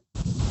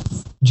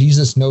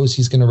 Jesus knows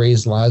he's going to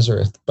raise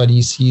Lazarus, but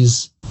he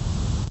sees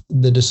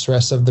the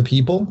distress of the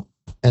people,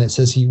 and it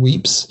says he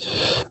weeps.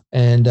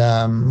 And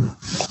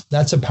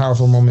that's a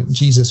powerful moment.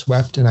 Jesus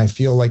wept, and I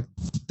feel like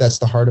that's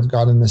the heart of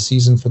God in this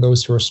season for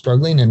those who are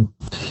struggling, and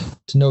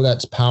to know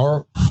that's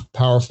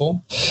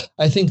powerful.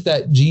 I think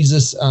that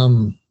Jesus,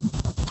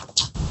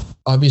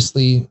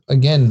 obviously,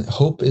 again,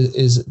 hope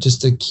is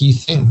just a key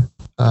thing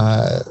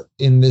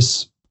in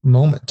this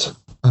moment.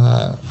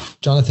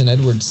 Jonathan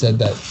Edwards said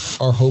that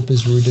our hope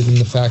is rooted in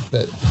the fact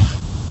that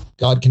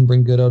God can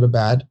bring good out of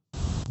bad.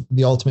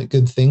 The ultimate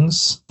good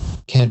things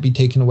can't be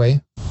taken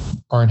away,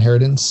 our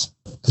inheritance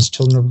as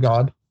children of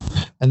God,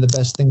 and the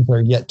best things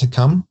are yet to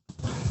come.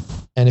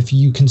 And if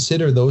you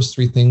consider those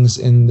three things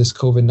in this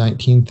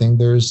COVID-19 thing,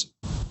 there's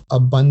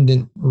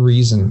abundant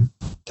reason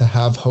to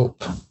have hope.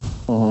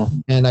 Mm-hmm.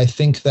 And I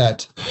think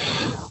that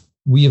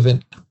we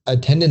have a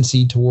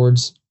tendency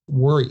towards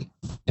worry.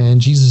 And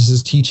Jesus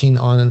is teaching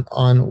on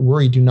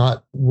worry. Do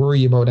not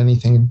worry about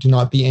anything. Do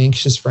not be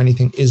anxious for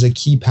anything is a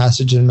key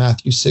passage in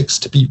Matthew 6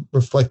 to be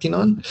reflecting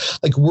on.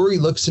 Like, worry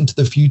looks into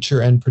the future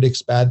and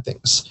predicts bad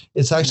things.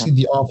 It's actually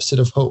the opposite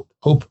of hope.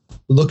 Hope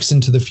looks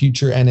into the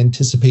future and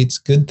anticipates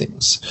good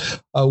things.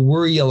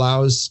 Worry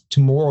allows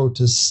tomorrow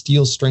to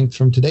steal strength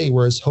from today,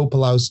 whereas hope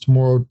allows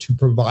tomorrow to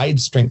provide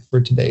strength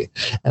for today.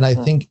 And I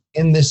think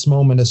in this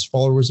moment, as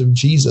followers of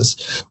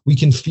Jesus, we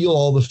can feel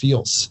all the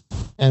feels,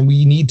 and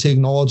we need to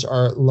acknowledge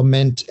our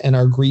lament and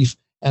our grief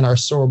and our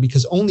sorrow,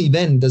 because only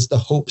then does the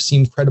hope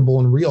seem credible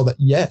and real that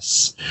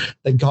yes,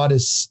 that God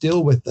is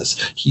still with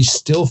us. He's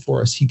still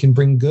for us. He can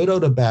bring good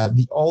out of bad.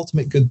 The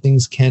ultimate good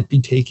things can't be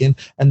taken,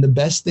 and the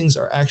best things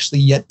are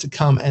actually yet to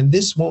come. And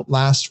this won't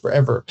last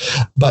forever,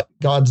 but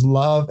God's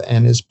love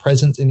and his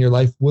presence in your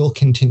life will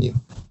continue.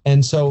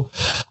 And so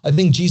I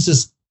think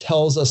Jesus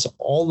tells us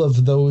all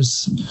of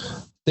those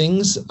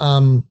things.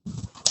 But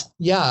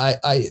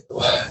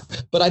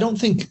I don't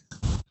think,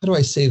 how do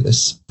I say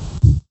this?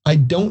 I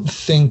don't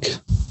think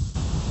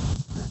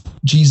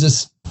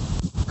Jesus,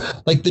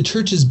 like, the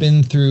church has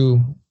been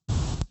through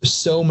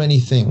so many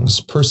things,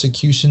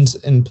 persecutions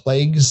and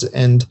plagues,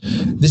 and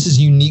this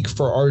is unique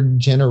for our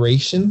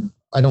generation.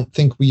 I don't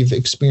think we've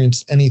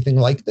experienced anything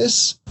like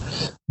this,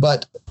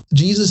 but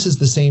Jesus is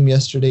the same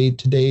yesterday,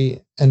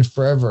 today, and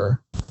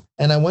forever.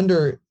 And I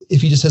wonder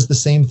if he just has the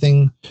same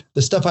thing.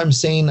 The stuff I'm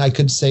saying, I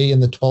could say in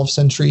the 12th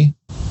century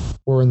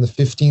or in the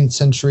 15th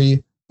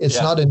century. It's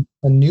not a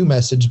new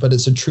message, but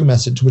it's a true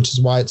message, which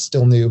is why it's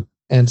still new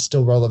and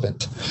still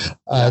relevant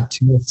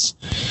to us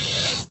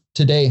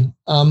today.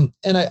 And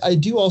I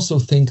do also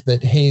think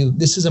that, hey,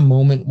 this is a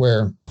moment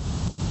where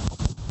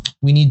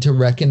we need to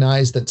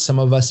recognize that some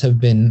of us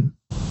have been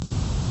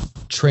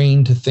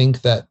trained to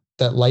think that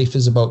life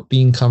is about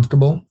being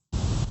comfortable,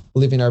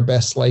 living our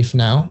best life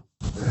now.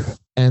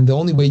 And the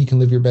only way you can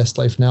live your best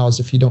life now is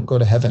if you don't go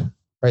to heaven,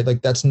 right?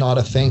 Like, that's not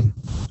a thing.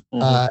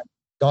 Mm-hmm.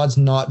 God's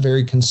not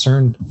very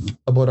concerned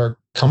about our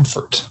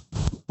comfort.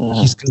 Mm-hmm.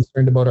 He's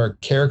concerned about our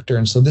character.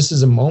 And so this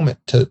is a moment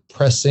to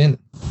press in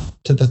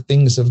to the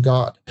things of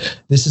God.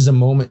 This is a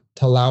moment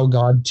to allow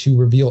God to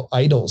reveal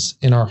idols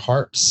in our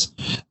hearts.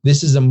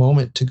 This is a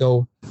moment to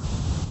go,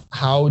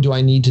 how do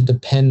I need to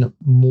depend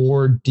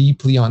more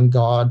deeply on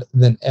God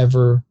than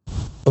ever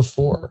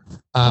before?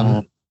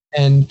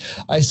 And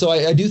I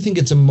do think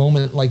it's a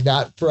moment like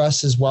that for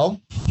us as well.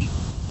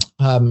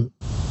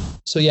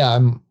 So yeah,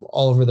 I'm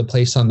all over the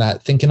place on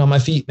that, thinking on my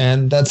feet,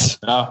 man. That's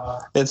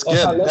it's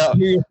good. Let's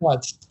hear your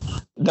thoughts.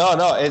 No.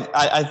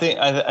 I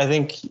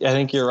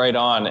think you're right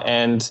on,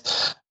 and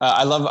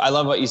I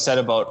love what you said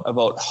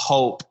about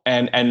hope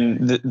and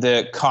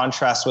the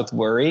contrast with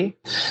worry,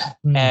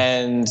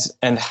 and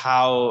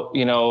how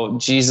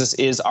Jesus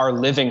is our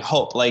living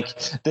hope. Like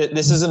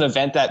this is an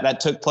event that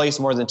took place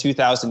more than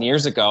 2,000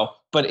 years ago,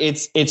 but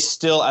it's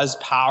still as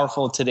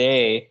powerful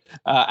today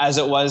as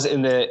it was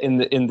in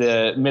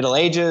the Middle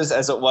Ages,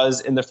 as it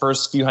was in the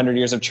first few hundred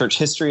years of church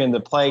history and the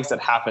plagues that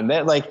happened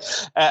there. Like,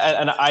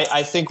 and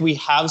I think we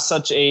have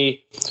such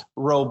a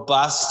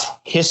robust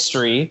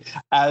history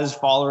as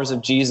followers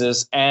of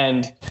Jesus,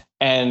 and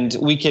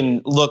we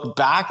can look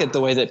back at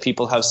the way that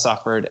people have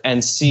suffered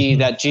and see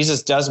that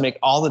Jesus does make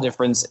all the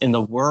difference in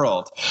the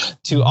world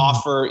to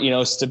offer,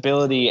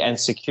 stability and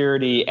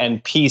security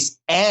and peace.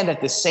 And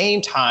at the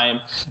same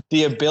time,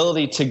 the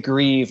ability to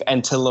grieve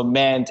and to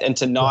lament and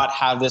to not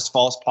have this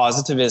false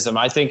positivism.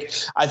 I think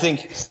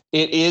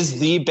it is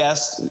the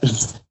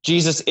best.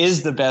 Jesus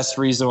is the best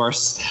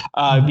resource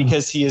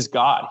because he is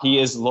God. He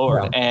is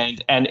Lord,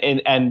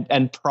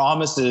 and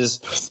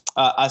promises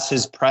us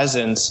his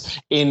presence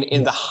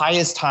in the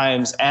highest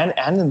times and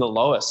in the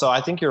lowest. So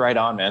I think you're right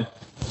on, man.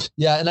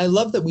 Yeah, and I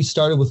love that we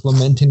started with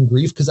lament and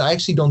grief, because I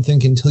actually don't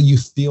think until you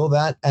feel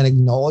that and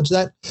acknowledge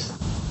that,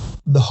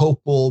 the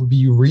hope will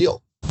be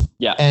real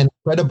and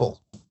credible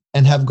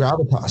and have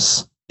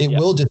gravitas. It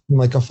will just seem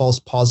like a false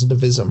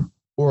positivism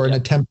or an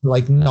attempt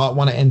to not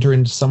want to enter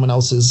into someone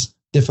else's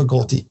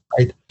difficulty,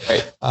 right?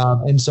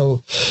 And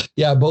so,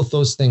 both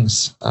those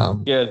things.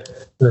 Good.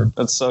 Sure.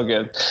 That's so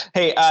good.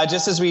 Hey,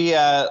 just as we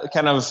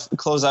kind of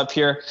close up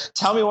here,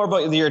 tell me more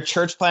about your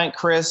church plant,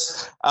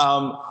 Chris.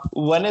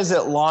 When is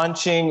it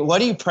launching?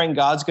 What are you praying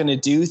God's going to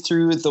do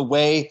through the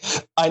way?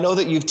 I know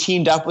that you've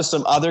teamed up with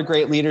some other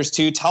great leaders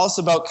too. Tell us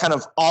about kind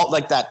of all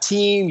that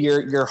team,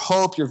 your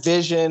hope, your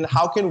vision.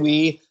 How can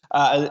we,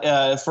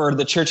 for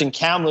the church in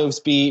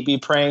Kamloops, be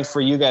praying for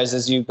you guys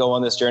as you go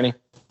on this journey?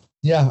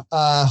 Yeah.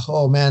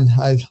 Oh man,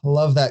 I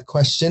love that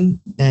question.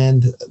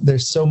 And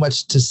there's so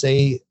much to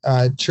say.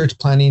 Church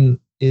planning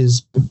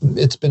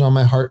it's been on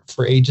my heart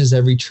for ages.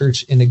 Every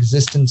church in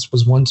existence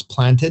was once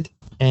planted.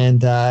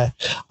 And I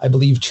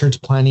believe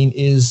church planning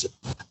is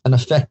an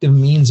effective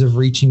means of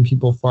reaching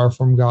people far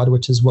from God,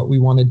 which is what we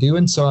want to do.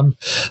 And so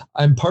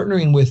I'm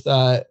partnering with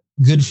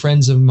good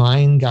friends of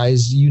mine,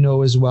 guys,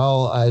 as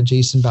well,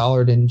 Jason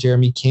Ballard and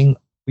Jeremy King.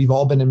 We've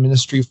all been in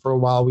ministry for a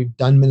while. We've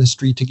done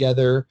ministry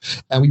together.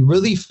 And we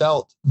really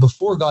felt,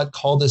 before God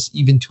called us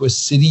even to a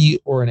city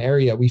or an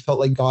area, we felt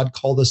like God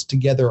called us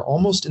together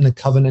almost in a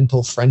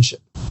covenantal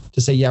friendship to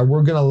say,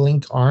 we're going to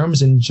link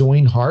arms and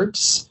join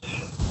hearts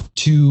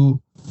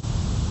to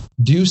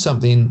do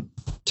something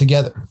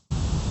together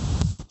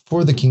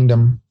for the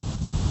kingdom,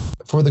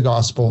 for the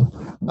gospel,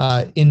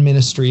 in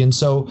ministry. And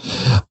so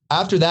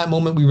after that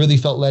moment, we really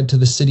felt led to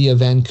the city of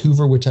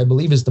Vancouver, which I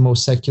believe is the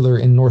most secular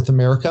in North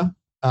America.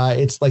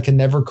 It's like a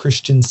never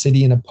Christian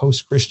city in a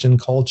post-Christian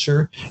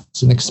culture.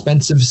 It's an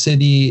expensive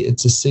city.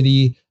 It's a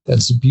city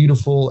that's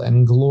beautiful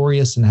and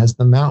glorious and has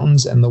the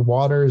mountains and the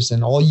waters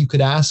and all you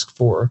could ask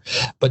for,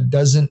 but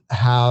doesn't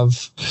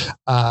have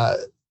a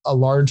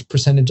large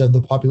percentage of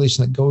the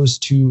population that goes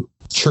to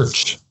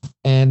church.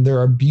 And there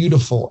are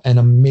beautiful and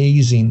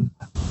amazing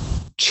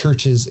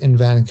churches in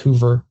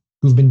Vancouver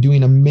who've been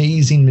doing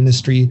amazing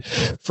ministry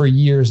for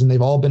years, and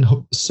they've all been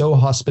so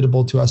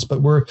hospitable to us.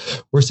 But we're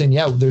saying,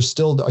 there's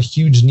still a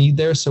huge need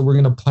there. So we're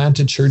going to plant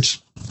a church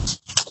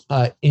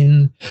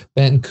in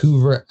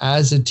Vancouver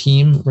as a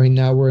team. Right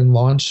now we're in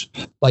launch,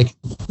 like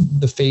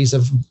the phase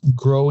of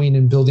growing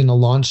and building a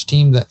launch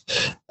team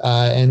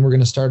and we're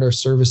going to start our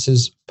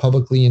services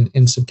publicly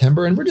in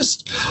September. And we're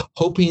just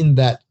hoping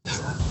that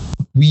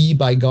we,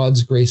 by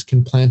God's grace,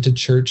 can plant a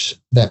church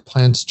that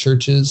plants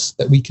churches,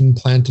 that we can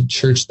plant a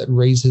church that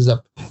raises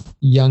up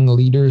young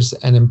leaders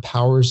and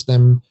empowers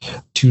them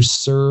to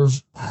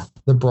serve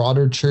the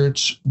broader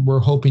church. We're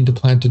hoping to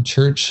plant a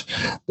church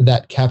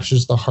that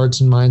captures the hearts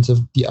and minds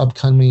of the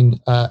upcoming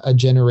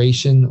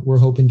generation. We're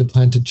hoping to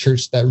plant a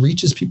church that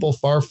reaches people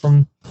far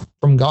from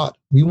God.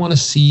 We want to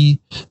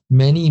see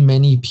many,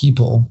 many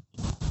people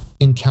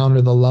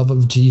encounter the love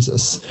of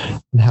Jesus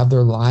and have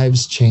their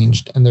lives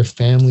changed and their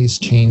families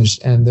changed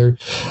and their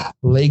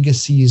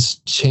legacies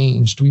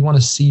changed. We want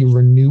to see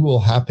renewal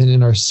happen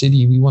in our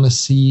city. We want to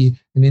see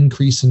an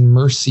increase in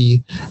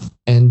mercy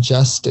and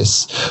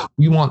justice.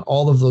 We want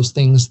all of those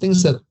things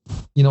that,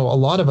 a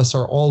lot of us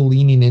are all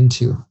leaning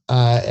into.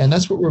 And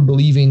that's what we're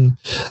believing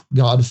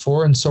God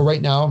for. And so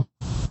right now,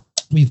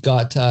 we've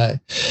got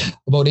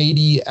about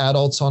 80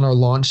 adults on our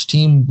launch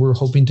team. We're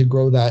hoping to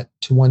grow that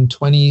to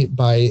 120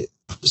 by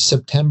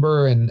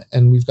September,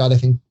 and we've got, I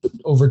think,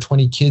 over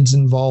 20 kids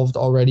involved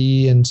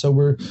already. And so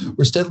we're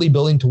steadily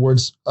building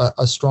towards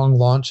a strong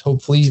launch.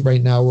 Hopefully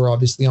right now we're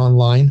obviously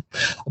online,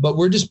 but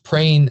we're just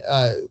praying,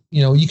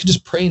 you could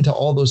just pray into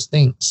all those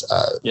things,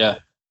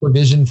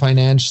 provision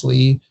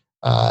financially,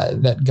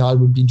 that God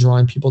would be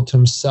drawing people to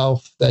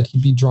himself, that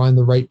he'd be drawing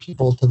the right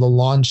people to the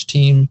launch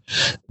team,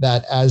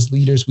 that as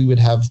leaders we would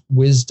have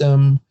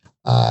wisdom,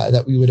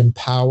 that we would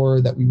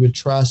empower, that we would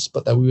trust,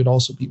 but that we would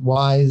also be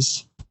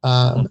wise,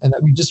 and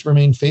that we just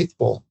remain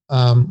faithful.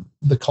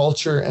 The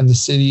culture and the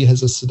city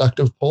has a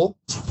seductive pull,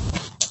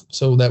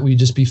 so that we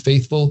just be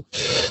faithful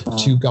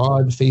to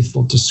God,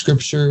 faithful to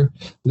Scripture,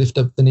 lift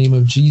up the name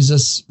of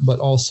Jesus, but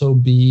also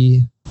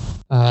be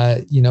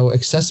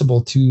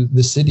accessible to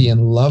the city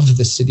and love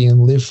the city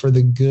and live for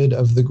the good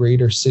of the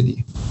greater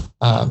city.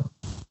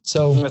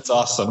 So that's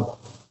awesome.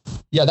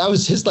 Yeah, that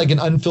was just like an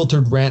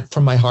unfiltered rant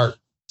from my heart.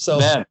 So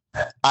man,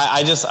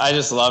 I just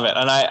love it.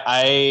 And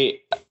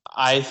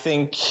I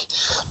think,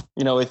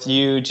 with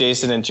you,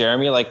 Jason and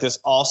Jeremy, like this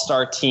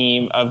all-star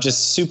team of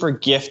just super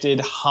gifted,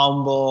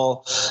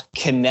 humble,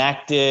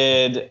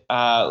 connected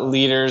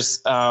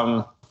leaders.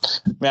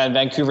 Man,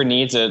 Vancouver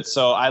needs it.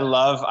 So I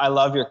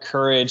love your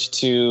courage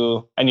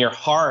and your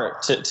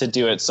heart to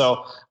do it.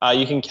 So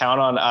you can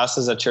count on us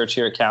as a church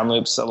here at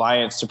Kamloops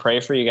Alliance to pray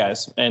for you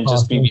guys and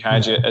just be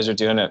behind you as you're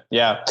doing it.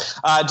 Yeah.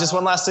 Just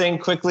one last thing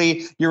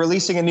quickly. You're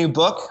releasing a new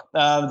book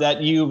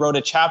that you wrote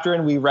a chapter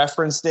in. We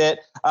referenced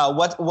it.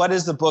 What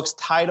is the book's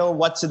title?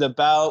 What's it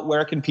about?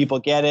 Where can people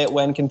get it?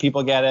 When can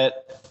people get it?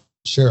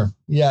 Sure.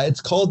 Yeah, it's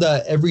called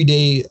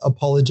Everyday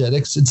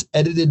Apologetics. It's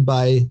edited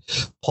by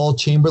Paul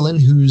Chamberlain,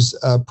 who's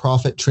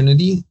Prophet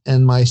Trinity,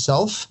 and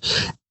myself.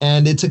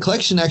 And it's a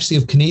collection actually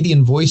of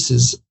Canadian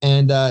voices.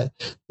 And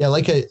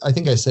like I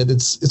think I said,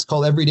 it's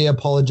called Everyday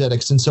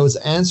Apologetics. And so it's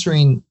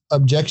answering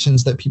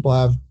objections that people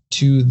have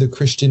to the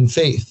Christian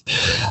faith.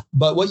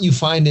 But what you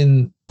find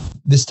in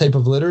this type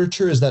of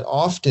literature is that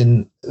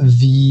often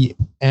the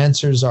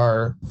answers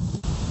are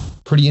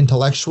pretty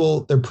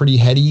intellectual. They're pretty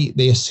heady.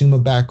 They assume a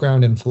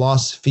background in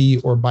philosophy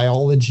or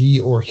biology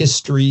or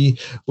history,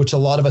 which a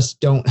lot of us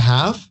don't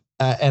have.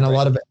 And a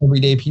lot of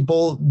everyday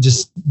people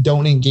just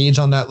don't engage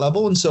on that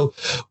level. And so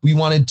we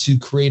wanted to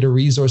create a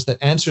resource that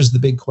answers the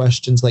big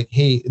questions like,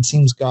 hey, it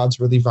seems God's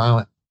really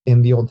violent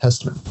in the Old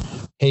Testament.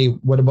 Hey,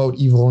 what about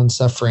evil and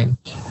suffering?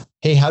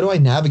 Hey, how do I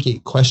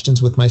navigate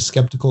questions with my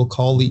skeptical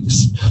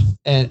colleagues?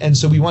 And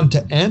so we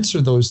wanted to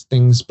answer those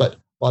things, but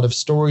a lot of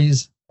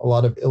stories, a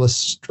lot of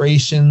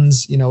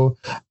illustrations,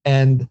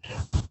 and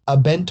a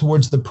bent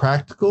towards the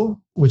practical,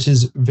 which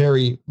is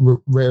very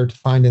rare to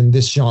find in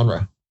this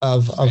genre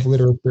of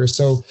literature.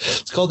 So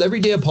it's called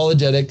Everyday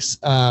Apologetics.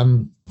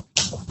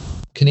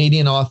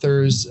 Canadian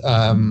authors.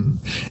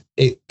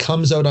 It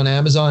comes out on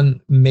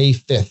Amazon May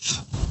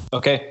 5th.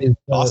 Okay.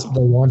 Awesome.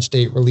 The launch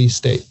date, release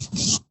date.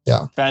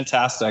 Yeah.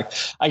 Fantastic.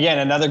 Again,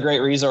 another great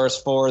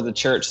resource for the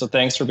church. So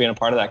thanks for being a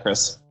part of that,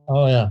 Chris.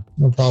 Oh yeah,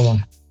 no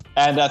problem.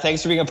 And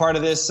thanks for being a part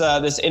of this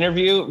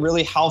interview.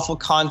 Really helpful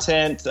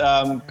content.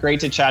 Great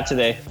to chat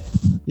today.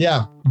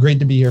 Yeah, great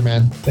to be here,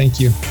 man. Thank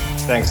you.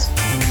 Thanks.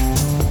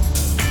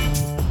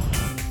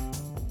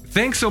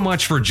 Thanks so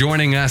much for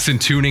joining us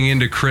and tuning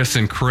into Chris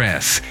and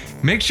Chris.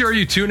 Make sure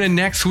you tune in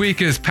next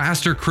week as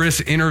Pastor Chris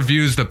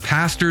interviews the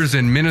pastors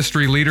and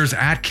ministry leaders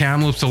at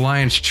Kamloops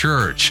Alliance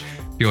Church.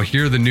 You'll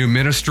hear the new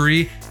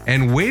ministry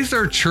and ways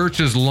our church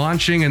is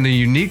launching and the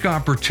unique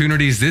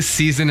opportunities this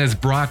season has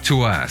brought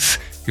to us.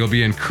 You'll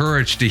be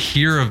encouraged to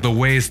hear of the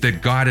ways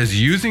that God is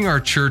using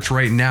our church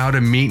right now to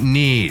meet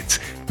needs,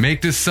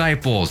 make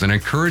disciples, and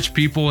encourage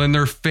people in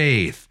their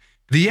faith.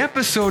 The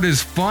episode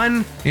is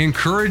fun,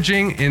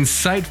 encouraging,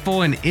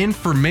 insightful, and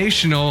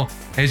informational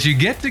as you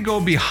get to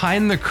go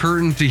behind the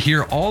curtain to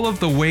hear all of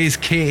the ways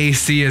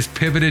KAC has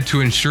pivoted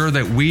to ensure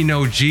that we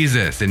know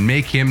Jesus and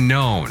make him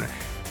known.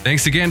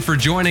 Thanks again for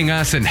joining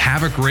us and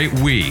have a great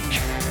week.